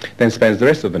me. Then spends the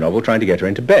rest of the novel trying to get her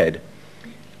into bed.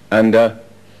 And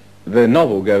the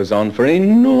novel goes on for an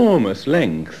enormous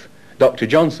length. Dr.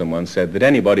 Johnson once said that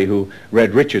anybody who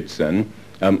read Richardson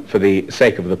for the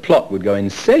sake of the plot would go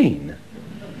insane.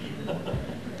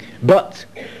 But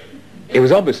it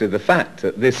was obviously the fact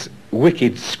that this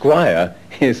wicked squire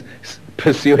is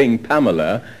pursuing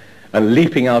Pamela and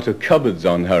leaping out of cupboards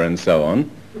on her and so on,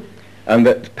 and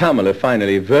that Pamela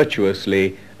finally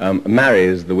virtuously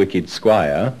marries the wicked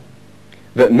squire,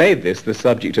 that made this the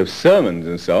subject of sermons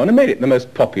and so on, and made it the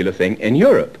most popular thing in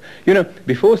Europe.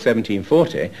 Before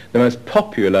 1740, the most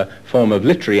popular form of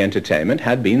literary entertainment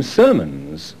had been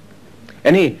sermons.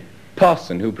 Any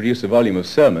parson who produced a volume of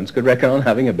sermons could reckon on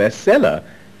having a bestseller.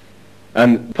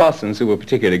 And parsons who were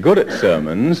particularly good at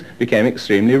sermons became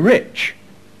extremely rich.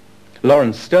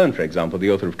 Lawrence Sterne, for example,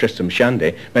 the author of Tristram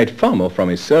Shandy, made far more from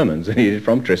his sermons than he did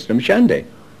from Tristram Shandy.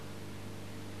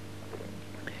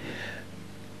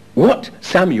 What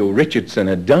Samuel Richardson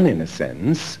had done, in a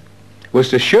sense, was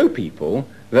to show people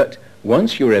that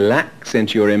once you relax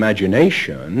into your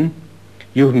imagination,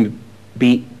 you can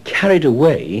be carried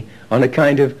away on a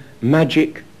kind of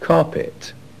magic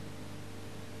carpet.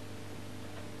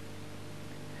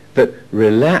 That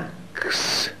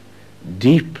relax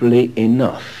deeply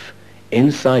enough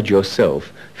inside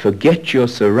yourself, forget your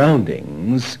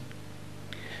surroundings,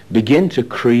 begin to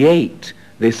create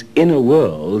this inner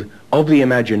world of the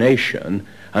imagination,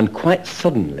 and quite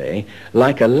suddenly,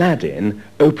 like Aladdin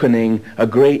opening a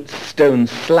great stone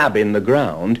slab in the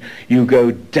ground, you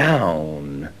go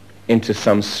down into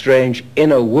some strange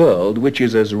inner world which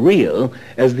is as real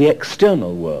as the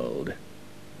external world.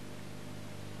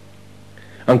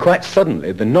 And quite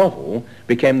suddenly the novel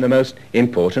became the most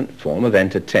important form of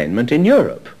entertainment in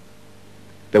Europe.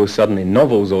 There were suddenly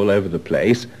novels all over the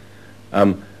place.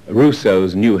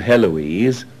 Rousseau's New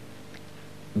Heloise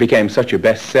became such a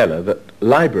bestseller that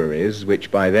libraries,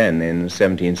 which by then in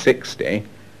 1760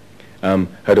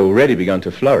 had already begun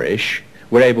to flourish,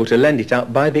 were able to lend it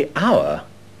out by the hour.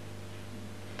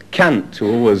 Kant,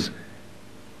 who always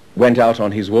went out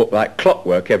on his walk like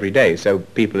clockwork every day, so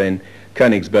people in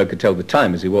Königsberg could tell the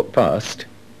time as he walked past,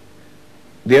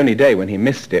 the only day when he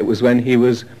missed it was when he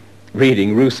was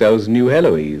reading Rousseau's New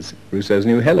Heloise. Rousseau's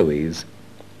New Heloise.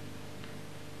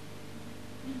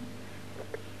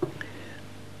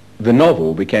 The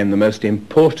novel became the most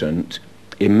important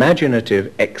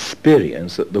imaginative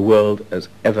experience that the world has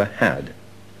ever had.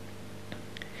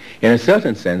 In a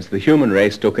certain sense, the human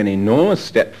race took an enormous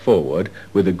step forward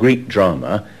with the Greek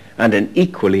drama, and an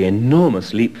equally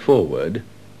enormous leap forward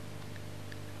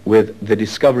with the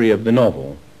discovery of the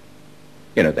novel.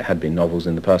 You know, there had been novels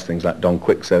in the past, things like Don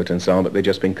Quixote and so on, but they'd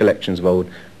just been collections of old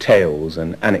tales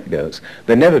and anecdotes.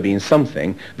 There'd never been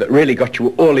something that really got you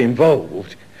all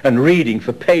involved and reading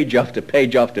for page after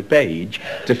page after page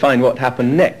to find what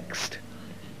happened next.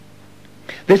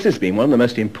 This has been one of the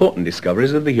most important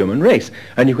discoveries of the human race,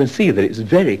 and you can see that it's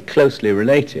very closely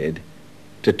related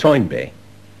to Toynbee,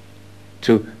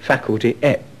 to Faculty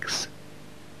X.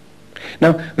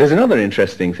 Now, there's another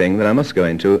interesting thing that I must go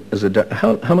into as a...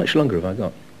 How much longer have I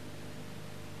got?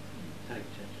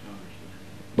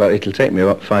 Well, it'll take me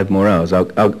about 5 more hours.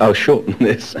 I'll shorten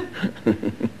this.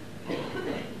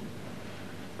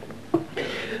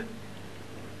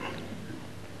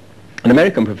 An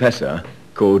American professor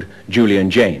called Julian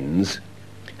Jaynes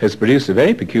has produced a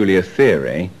very peculiar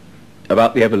theory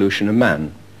about the evolution of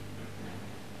man.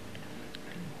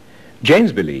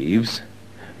 Jaynes believes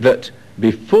that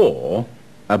before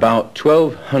about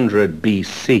 1200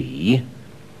 BC,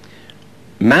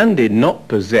 man did not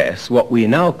possess what we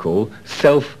now call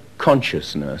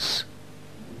self-consciousness.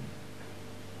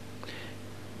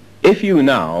 If you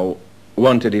now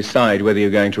want to decide whether you're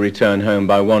going to return home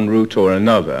by one route or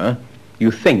another, you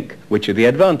think which are the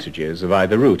advantages of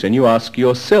either route, and you ask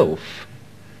yourself.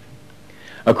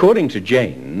 According to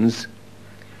Jaynes,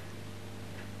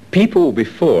 people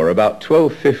before about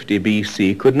 1250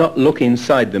 BC could not look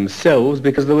inside themselves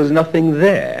because there was nothing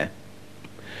there.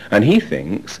 And he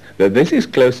thinks that this is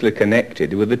closely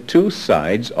connected with the two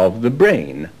sides of the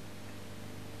brain.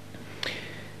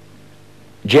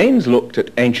 Jaynes looked at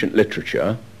ancient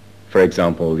literature, for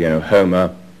example, you know,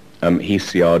 Homer,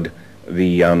 Hesiod,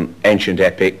 the ancient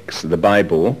epics, the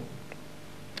Bible,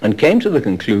 and came to the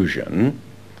conclusion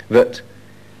that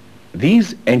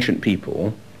these ancient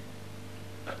people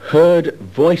heard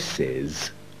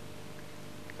voices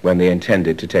when they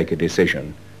intended to take a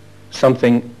decision.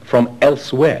 Something from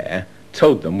elsewhere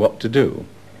told them what to do.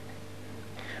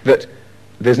 That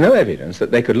there's no evidence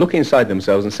that they could look inside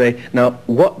themselves and say, now,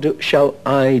 what shall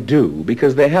I do?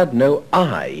 Because they had no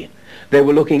I. They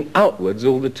were looking outwards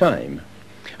all the time.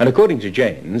 And according to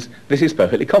Jaynes, this is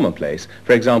perfectly commonplace.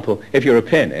 For example, if you're a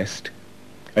pianist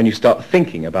and you start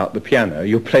thinking about the piano,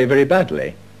 you'll play very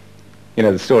badly. You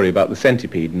know the story about the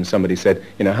centipede, and somebody said,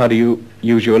 you know, how do you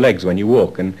use your legs when you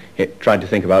walk? And it tried to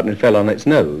think about it and it fell on its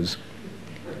nose.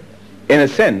 In a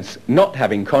sense, not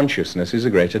having consciousness is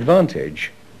a great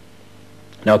advantage.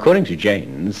 Now, according to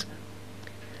Jaynes,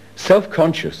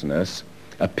 self-consciousness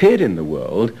appeared in the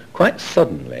world quite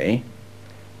suddenly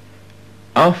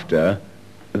after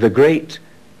the great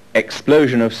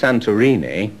explosion of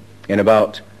Santorini in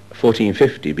about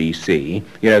 1450 BC,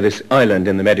 you know, this island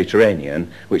in the Mediterranean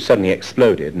which suddenly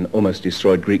exploded and almost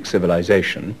destroyed Greek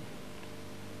civilization.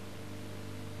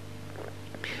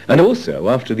 And also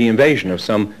after the invasion of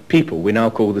some people we now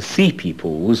call the sea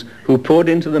peoples who poured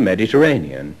into the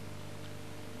Mediterranean.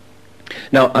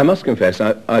 Now, I must confess,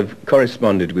 I've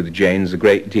corresponded with Jaynes a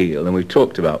great deal, and we've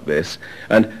talked about this,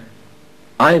 and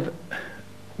I've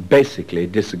basically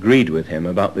disagreed with him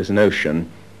about this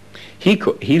notion.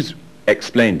 He's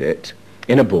explained it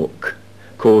in a book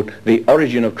called The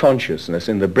Origin of Consciousness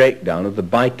in the Breakdown of the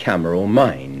Bicameral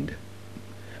Mind.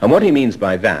 And what he means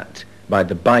by that, by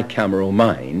the bicameral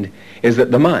mind, is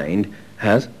that the mind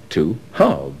has two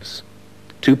halves,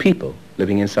 two people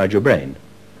living inside your brain.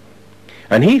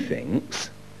 And he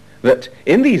thinks that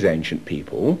in these ancient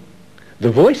people,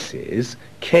 the voices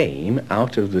came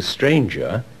out of the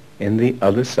stranger in the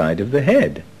other side of the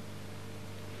head.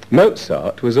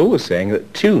 Mozart was always saying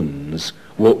that tunes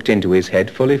walked into his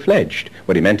head fully fledged.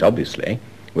 What he meant, obviously,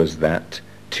 was that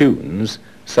tunes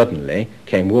suddenly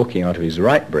came walking out of his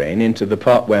right brain into the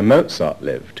part where Mozart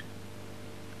lived,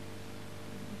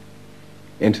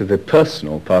 into the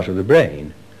personal part of the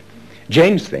brain.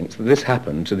 Jaynes thinks that this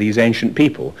happened to these ancient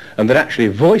people, and that actually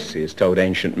voices told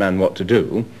ancient man what to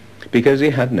do because he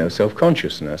had no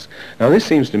self-consciousness. Now, this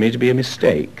seems to me to be a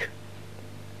mistake.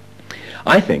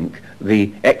 I think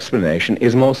the explanation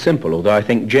is more simple, although I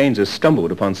think Jaynes has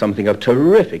stumbled upon something of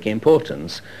terrific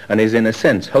importance and is in a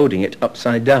sense holding it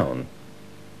upside down.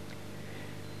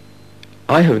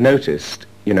 I have noticed,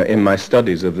 you know, in my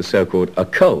studies of the so-called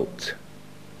occult,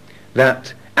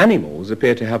 that animals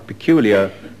appear to have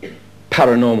peculiar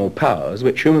paranormal powers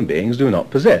which human beings do not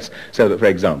possess. So that, for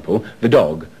example, the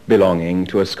dog belonging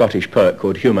to a Scottish poet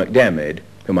called Hugh MacDiarmid,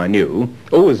 whom I knew,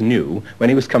 always knew when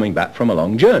he was coming back from a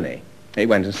long journey. He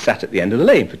went and sat at the end of the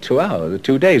lane for 2 hours, or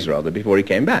 2 days rather, before he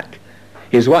came back.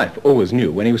 His wife always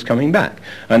knew when he was coming back.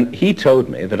 And he told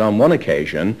me that on one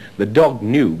occasion, the dog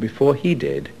knew before he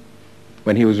did,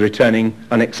 when he was returning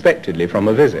unexpectedly from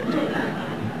a visit.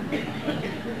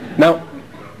 Now,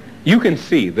 you can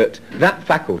see that that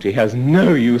faculty has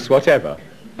no use whatever.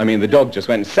 I mean, the dog just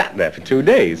went and sat there for 2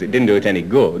 days. It didn't do it any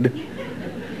good.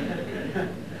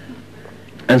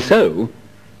 And so,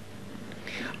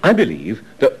 I believe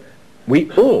that we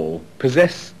all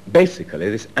possess basically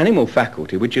this animal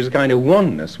faculty, which is a kind of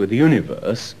oneness with the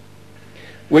universe,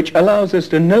 which allows us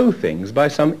to know things by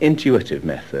some intuitive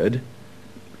method,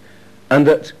 and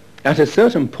that at a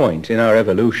certain point in our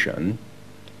evolution,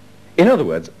 in other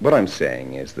words, what I'm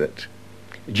saying is that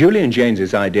Julian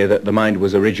James's idea that the mind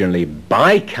was originally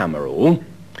bicameral,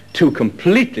 2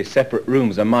 completely separate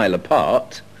rooms a mile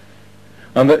apart,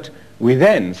 and that we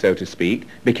then, so to speak,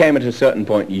 became at a certain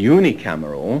point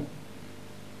unicameral,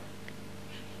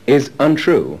 is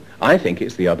untrue. I think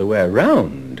it's the other way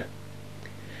around.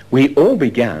 We all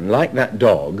began, like that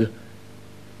dog,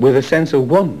 with a sense of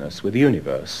oneness with the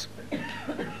universe.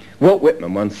 Walt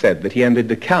Whitman once said that he envied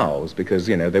the cows because,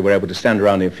 you know, they were able to stand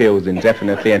around in fields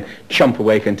indefinitely and chomp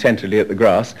away contentedly at the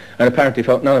grass, and apparently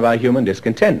felt none of our human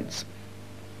discontents.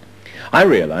 I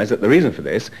realise that the reason for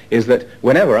this is that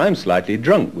whenever I'm slightly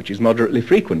drunk, which is moderately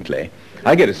frequently,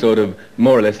 I get a sort of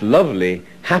more or less lovely,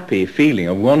 happy feeling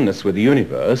of oneness with the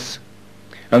universe,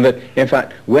 and that, in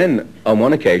fact, when on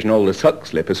one occasion Aldous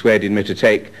Huxley persuaded me to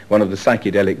take one of the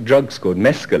psychedelic drugs called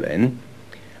mescaline,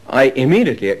 I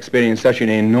immediately experienced such an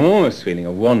enormous feeling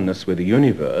of oneness with the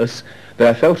universe that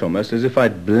I felt almost as if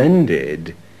I'd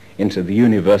blended into the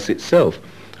universe itself.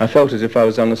 I felt as if I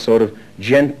was on a sort of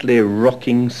gently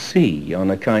rocking sea on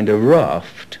a kind of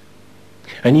raft.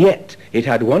 And yet it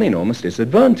had one enormous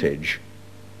disadvantage.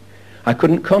 I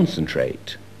couldn't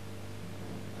concentrate.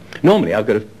 Normally I've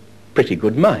got a pretty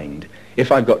good mind.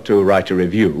 If I've got to write a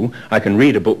review, I can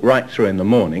read a book right through in the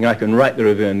morning, I can write the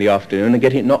review in the afternoon and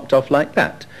get it knocked off like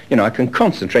that. You know, I can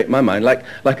concentrate my mind like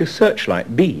a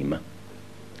searchlight beam.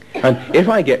 And if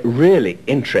I get really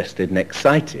interested and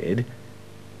excited,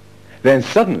 then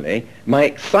suddenly my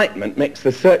excitement makes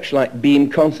the searchlight beam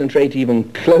concentrate even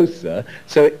closer,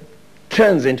 so it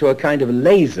turns into a kind of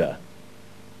laser.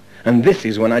 And this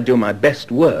is when I do my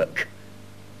best work,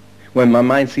 when my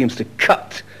mind seems to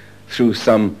cut through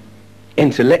some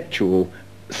intellectual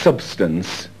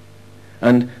substance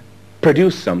and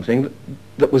produce something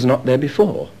that was not there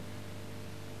before.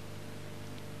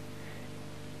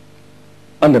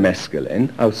 Under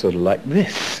mescaline, I was sort of like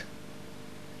this.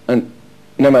 And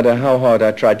no matter how hard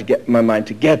I tried to get my mind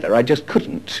together, I just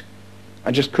couldn't.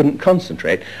 I just couldn't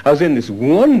concentrate. I was in this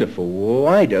wonderful,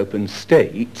 wide-open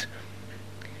state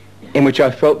in which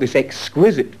I felt this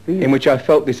exquisite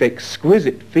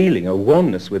feeling of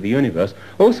oneness with the universe.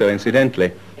 Also,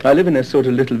 incidentally, I live in a sort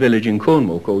of little village in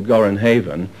Cornwall called Goran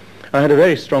Haven. I had a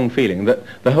very strong feeling that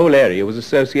the whole area was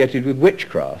associated with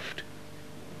witchcraft.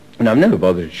 And I've never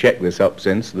bothered to check this up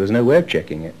since. There's no way of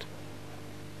checking it.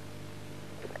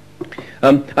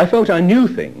 I felt I knew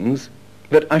things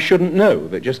that I shouldn't know,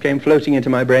 that just came floating into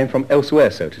my brain from elsewhere,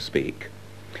 so to speak.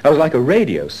 I was like a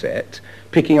radio set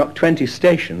picking up 20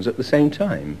 stations at the same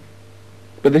time.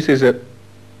 But this is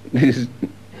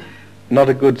not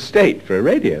a good state for a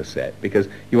radio set, because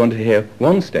you want to hear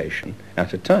one station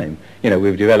at a time. You know,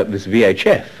 we've developed this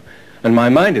VHF, and my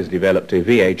mind has developed a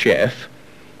VHF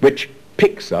which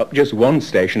picks up just one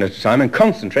station at a time and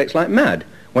concentrates like mad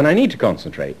when I need to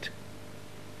concentrate.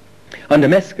 Under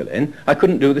mescaline, I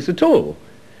couldn't do this at all.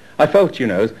 I felt, you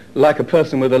know, like a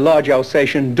person with a large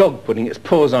Alsatian dog putting its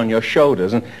paws on your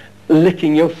shoulders and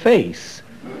licking your face.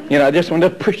 You know, I just wanted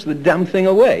to push the damn thing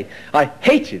away. I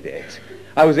hated it.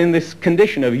 I was in this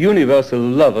condition of universal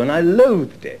love, and I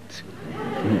loathed it.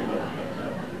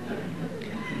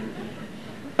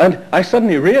 And I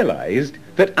suddenly realized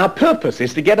that our purpose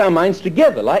is to get our minds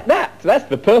together like that. That's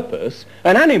the purpose.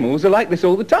 And animals are like this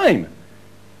all the time.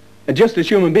 And just as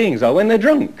human beings are when they're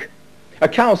drunk. A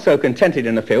cow's so contented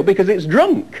in a field because it's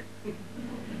drunk.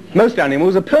 Most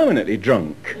animals are permanently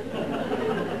drunk.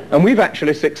 And we've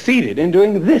actually succeeded in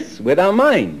doing this with our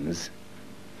minds.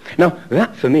 Now,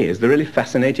 that for me is the really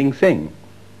fascinating thing.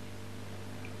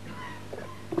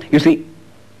 You see,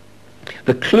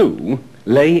 the clue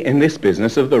lay in this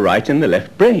business of the right and the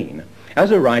left brain.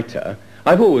 As a writer,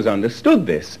 I've always understood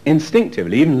this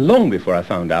instinctively, even long before I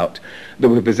found out that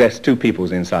we possess two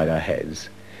peoples inside our heads.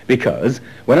 Because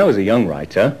when I was a young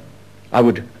writer, I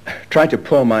would try to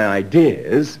pour my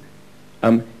ideas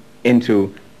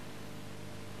into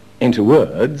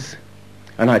words,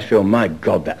 and I'd feel, my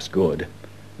God, that's good.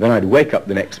 Then I'd wake up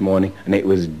the next morning and it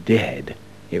was dead.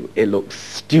 It looked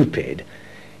stupid.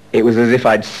 It was as if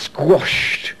I'd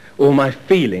squashed all my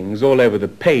feelings all over the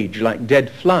page like dead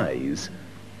flies.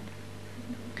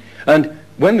 And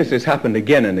when this has happened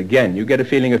again and again, you get a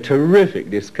feeling of terrific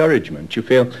discouragement. You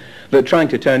feel that trying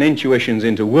to turn intuitions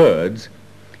into words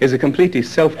is a completely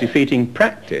self-defeating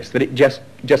practice, that it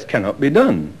just cannot be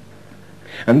done.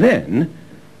 And then,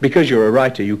 because you're a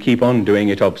writer, you keep on doing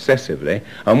it obsessively,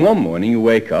 and one morning you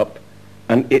wake up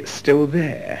and it's still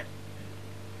there.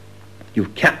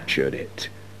 You've captured it,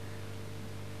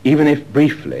 even if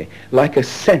briefly, like a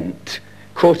scent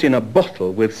caught in a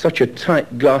bottle with such a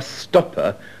tight glass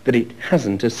stopper that it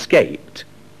hasn't escaped.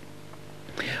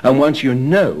 And once you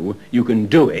know you can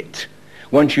do it,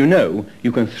 once you know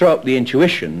you can throw up the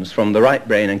intuitions from the right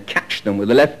brain and catch them with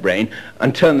the left brain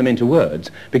and turn them into words,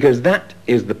 because that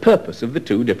is the purpose of the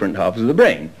two different halves of the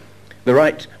brain. The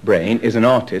right brain is an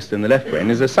artist and the left brain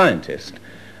is a scientist.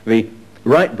 The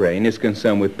right brain is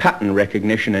concerned with pattern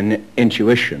recognition and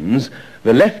intuitions.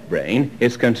 The left brain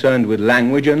is concerned with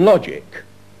language and logic.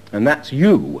 And that's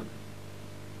you.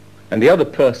 And the other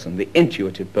person, the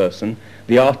intuitive person,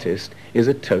 the artist, is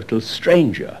a total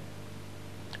stranger.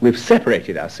 We've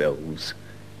separated ourselves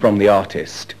from the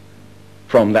artist,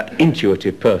 from that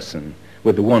intuitive person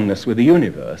with the oneness with the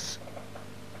universe.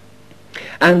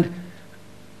 And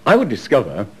I would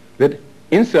discover that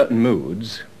in certain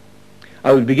moods,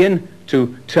 I would begin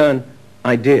to turn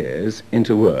ideas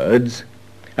into words,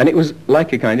 and it was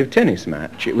like a kind of tennis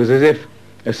match. It was as if,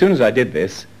 as soon as I did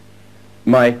this,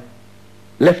 my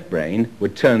left brain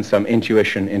would turn some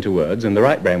intuition into words, and the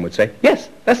right brain would say, yes,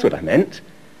 that's what I meant.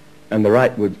 And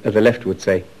the left would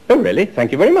say, oh really,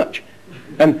 thank you very much.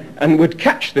 And would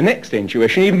catch the next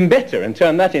intuition even better and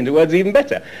turn that into words even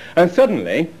better. And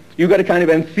suddenly, you've got a kind of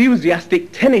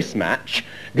enthusiastic tennis match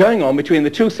going on between the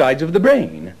two sides of the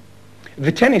brain.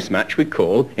 The tennis match we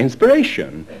call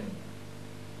inspiration.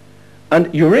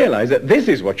 And you realize that this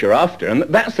is what you're after, and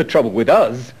that's the trouble with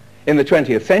us in the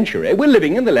 20th century. We're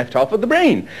living in the left half of the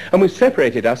brain, and we've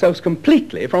separated ourselves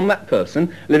completely from that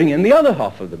person living in the other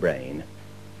half of the brain.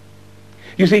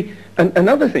 You see,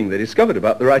 another thing they discovered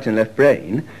about the right and left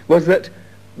brain was that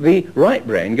the right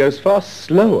brain goes far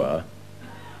slower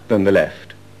than the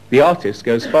left. The artist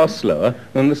goes far slower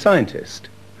than the scientist.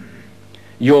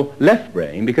 Your left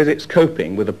brain, because it's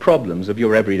coping with the problems of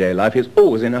your everyday life, is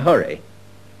always in a hurry.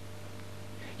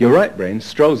 Your right brain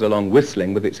strolls along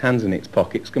whistling with its hands in its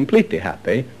pockets, completely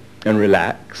happy and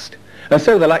relaxed. And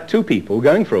so they're like two people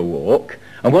going for a walk,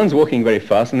 and one's walking very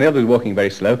fast and the other's walking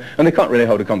very slow, and they can't really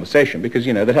hold a conversation because,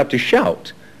 you know, they'd have to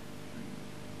shout.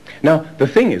 Now, the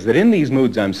thing is that in these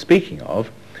moods I'm speaking of,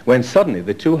 when suddenly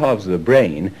the two halves of the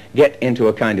brain get into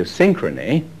a kind of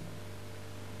synchrony,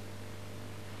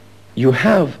 you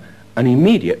have an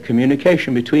immediate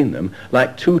communication between them,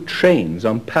 like two trains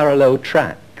on parallel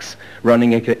tracks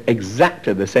running at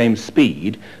exactly the same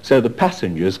speed, so the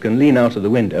passengers can lean out of the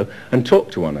window and talk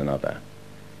to one another.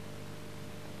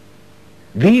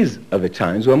 These are the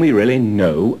times when we really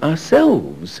know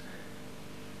ourselves.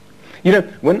 You know,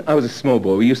 when I was a small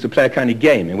boy, we used to play a kind of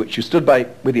game in which you stood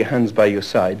with your hands by your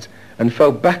sides and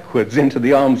fell backwards into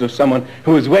the arms of someone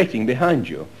who was waiting behind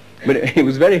you. But it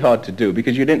was very hard to do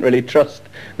because you didn't really trust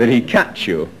that he'd catch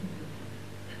you.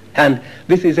 And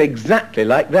this is exactly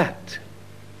like that.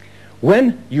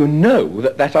 When you know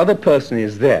that that other person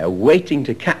is there waiting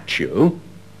to catch you,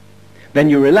 then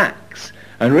you relax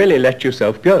and really let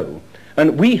yourself go.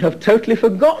 And we have totally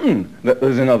forgotten that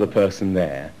there's another person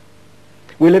there.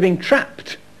 We're living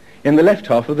trapped in the left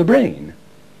half of the brain,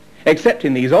 except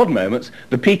in these odd moments,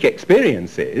 the peak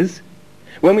experiences,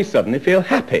 when we suddenly feel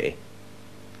happy.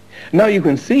 Now you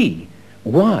can see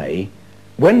why,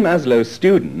 when Maslow's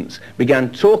students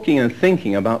began talking and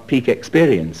thinking about peak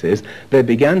experiences, they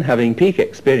began having peak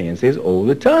experiences all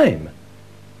the time,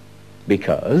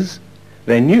 because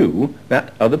they knew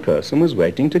that other person was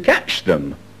waiting to catch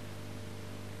them.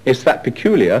 It's that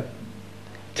peculiar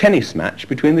tennis match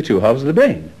between the two halves of the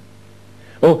brain.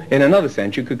 Or, in another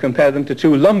sense, you could compare them to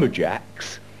two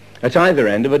lumberjacks at either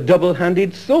end of a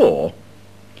double-handed saw.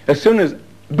 As soon as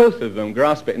both of them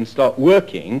grasp it and start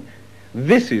working,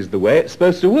 this is the way it's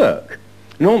supposed to work.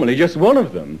 Normally, just one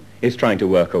of them is trying to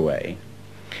work away.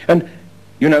 And,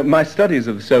 you know, my studies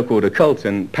of the so-called occult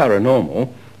and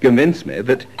paranormal convince me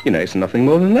that, you know, it's nothing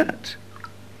more than that.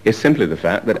 It's simply the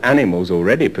fact that animals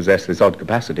already possess this odd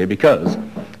capacity because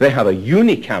they have a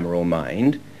unicameral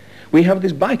mind. We have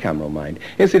this bicameral mind.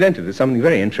 Incidentally, there's something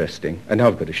very interesting, and now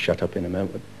I've got to shut up in a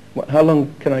moment. How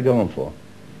long can I go on for?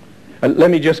 Let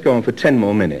me just go on for 10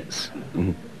 more minutes.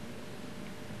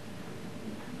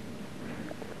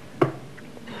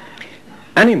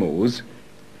 Animals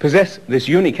possess this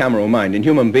unicameral mind, and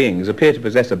human beings appear to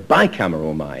possess a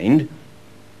bicameral mind.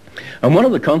 And one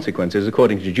of the consequences,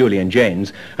 according to Julian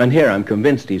Jaynes, and here I'm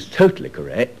convinced he's totally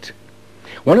correct,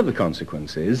 one of the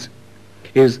consequences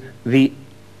is the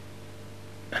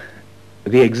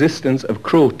the existence of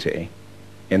cruelty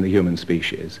in the human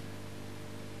species,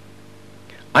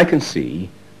 I can see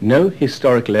no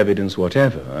historical evidence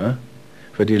whatever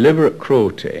for deliberate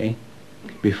cruelty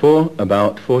before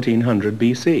about 1400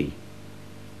 BC.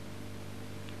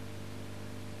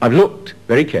 I've looked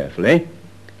very carefully,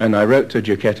 and I wrote to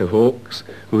Jacquetta Hawkes,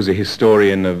 who was a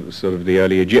historian of sort of the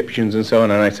early Egyptians and so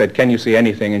on, and I said, can you see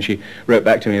anything? And she wrote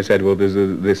back to me and said, well, there's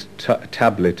this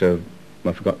tablet of,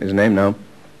 I've forgotten his name now,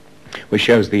 which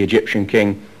shows the Egyptian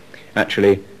king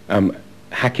actually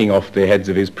hacking off the heads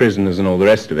of his prisoners and all the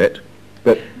rest of it.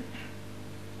 But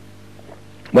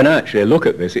when I actually look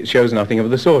at this, it shows nothing of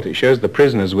the sort. It shows the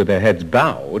prisoners with their heads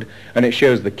bowed, and it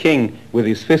shows the king with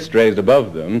his fist raised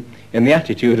above them in the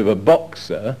attitude of a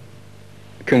boxer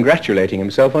congratulating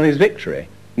himself on his victory.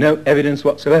 No evidence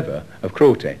whatsoever of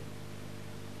cruelty.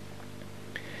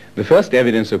 The first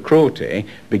evidence of cruelty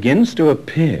begins to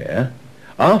appear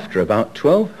after about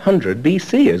 1200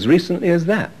 BC, as recently as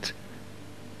that.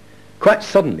 Quite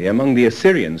suddenly, among the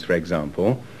Assyrians, for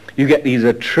example, you get these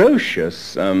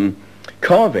atrocious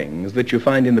carvings that you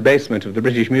find in the basement of the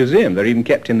British Museum. They're even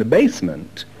kept in the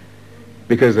basement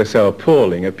because they're so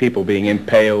appalling, of people being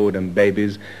impaled and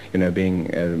babies, you know, being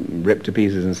ripped to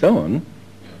pieces and so on.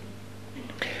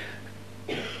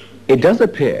 It does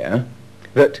appear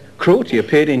that cruelty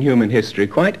appeared in human history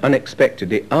quite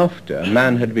unexpectedly after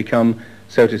man had become,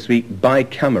 so to speak,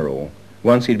 bicameral,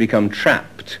 once he'd become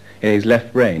trapped in his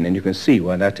left brain, and you can see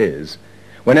why that is.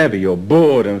 Whenever you're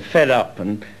bored and fed up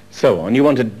and so on, you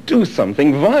want to do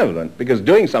something violent, because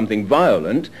doing something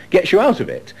violent gets you out of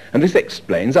it. And this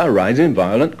explains our rise in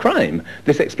violent crime.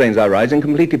 This explains our rise in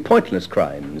completely pointless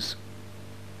crimes.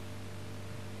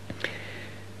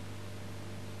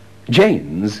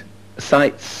 James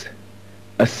cites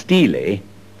a stele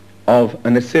of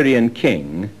an Assyrian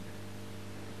king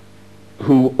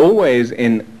who always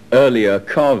in earlier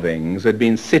carvings had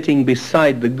been sitting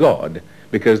beside the god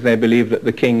because they believed that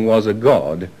the king was a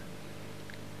god.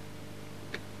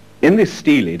 In this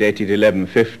stele, dated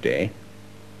 1150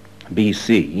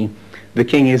 BC, the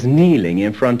king is kneeling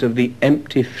in front of the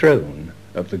empty throne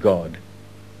of the god.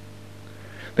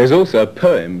 There's also a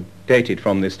poem dated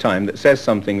from this time that says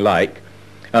something like,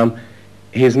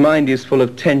 his mind is full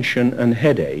of tension and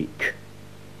headache.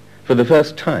 For the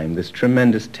first time, this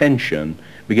tremendous tension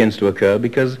begins to occur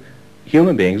because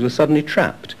human beings were suddenly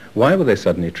trapped. Why were they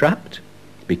suddenly trapped?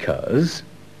 Because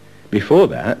before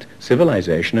that,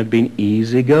 civilization had been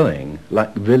easygoing,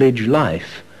 like village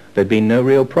life. There'd been no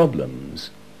real problems.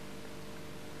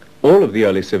 All of the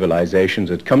early civilizations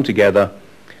had come together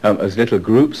as little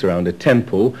groups around a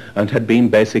temple and had been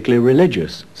basically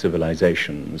religious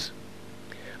civilizations.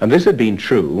 And this had been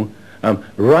true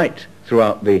right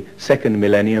throughout the second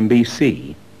millennium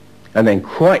BC. And then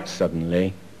quite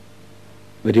suddenly,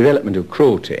 the development of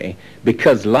cruelty,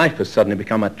 because life has suddenly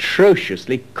become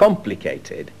atrociously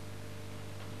complicated.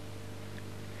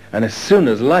 And as soon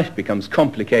as life becomes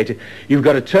complicated, you've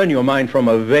got to turn your mind from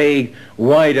a vague,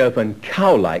 wide-open,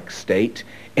 cow-like state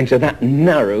into that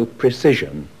narrow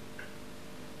precision.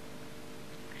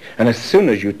 And as soon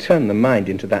as you turn the mind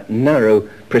into that narrow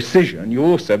precision, you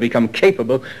also become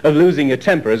capable of losing your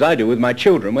temper, as I do with my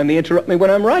children when they interrupt me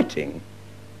when I'm writing.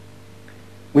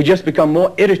 We just become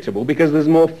more irritable because there's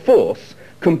more force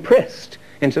compressed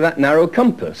into that narrow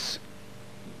compass.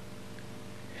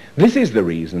 This is the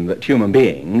reason that human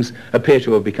beings appear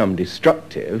to have become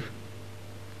destructive,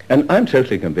 and I'm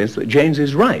totally convinced that James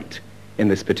is right in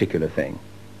this particular thing.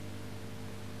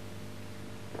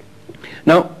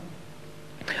 Now,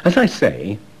 as I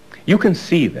say, you can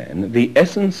see then the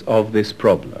essence of this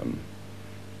problem.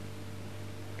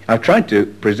 I've tried to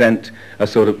present a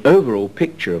sort of overall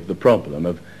picture of the problem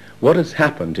of what has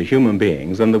happened to human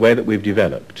beings and the way that we've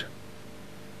developed.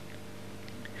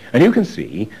 And you can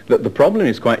see that the problem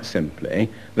is quite simply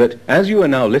that as you are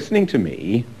now listening to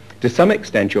me, to some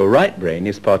extent your right brain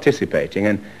is participating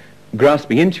and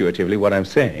grasping intuitively what I'm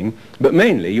saying, but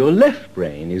mainly your left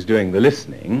brain is doing the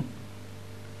listening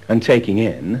and taking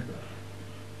in.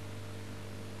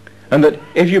 And that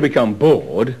if you become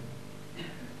bored,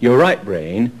 your right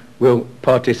brain will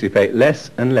participate less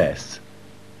and less.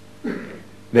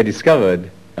 They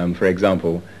discovered, for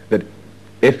example, that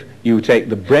if you take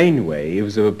the brain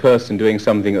waves of a person doing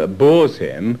something that bores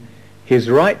him, his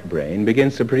right brain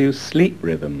begins to produce sleep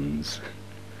rhythms.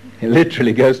 It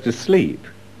literally goes to sleep.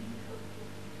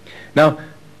 Now,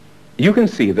 you can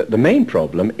see that the main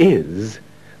problem is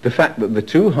the fact that the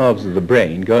two halves of the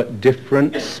brain go at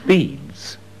different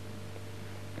speeds.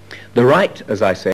 The right, as I say,